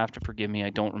June, and you'll have to forgive me.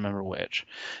 I don't remember which.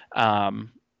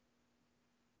 Um,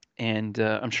 and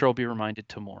I'm sure I'll be reminded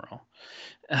tomorrow.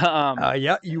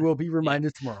 Yeah, you will be yeah,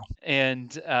 reminded tomorrow.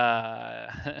 and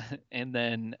and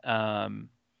then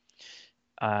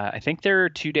I think their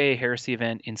 2-day Heresy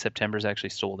event in September is actually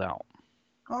sold out.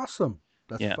 Awesome.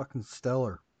 That's Yeah, fucking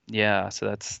stellar. yeah. So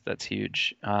that's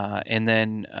huge. And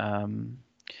then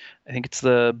I think it's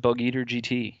the Bug Eater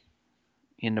GT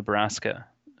in Nebraska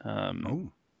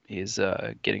Oh, is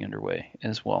getting underway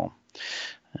as well.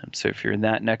 So if you're in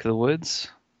that neck of the woods,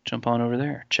 jump on over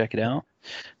there, check it out.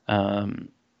 I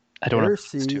don't have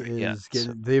links Heresy to it yet. is So.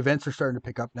 getting, the events are starting to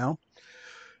pick up now.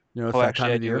 You know, it's Oh, that actually,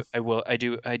 time I of the do. year. I will.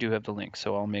 I do have the link,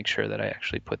 so I'll make sure that I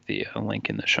actually put the link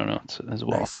in the show notes as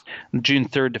well. Nice. June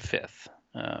 3rd to 5th,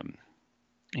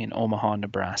 in Omaha,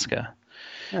 Nebraska.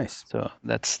 Nice. So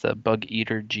that's the Bug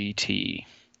Eater GT.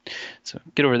 So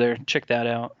get over there, check that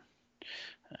out,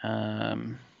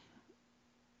 and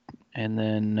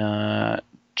then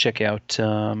check out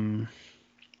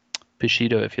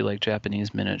Bushido if you like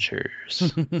Japanese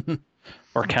miniatures,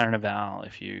 or Carnival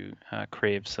if you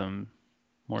crave some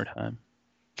more time.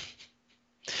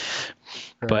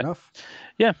 Fair But enough.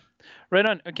 yeah, right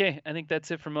on. Okay, I think that's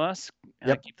it from us.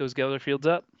 Yep. Keep those Geller fields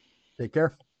up. Take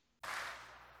care.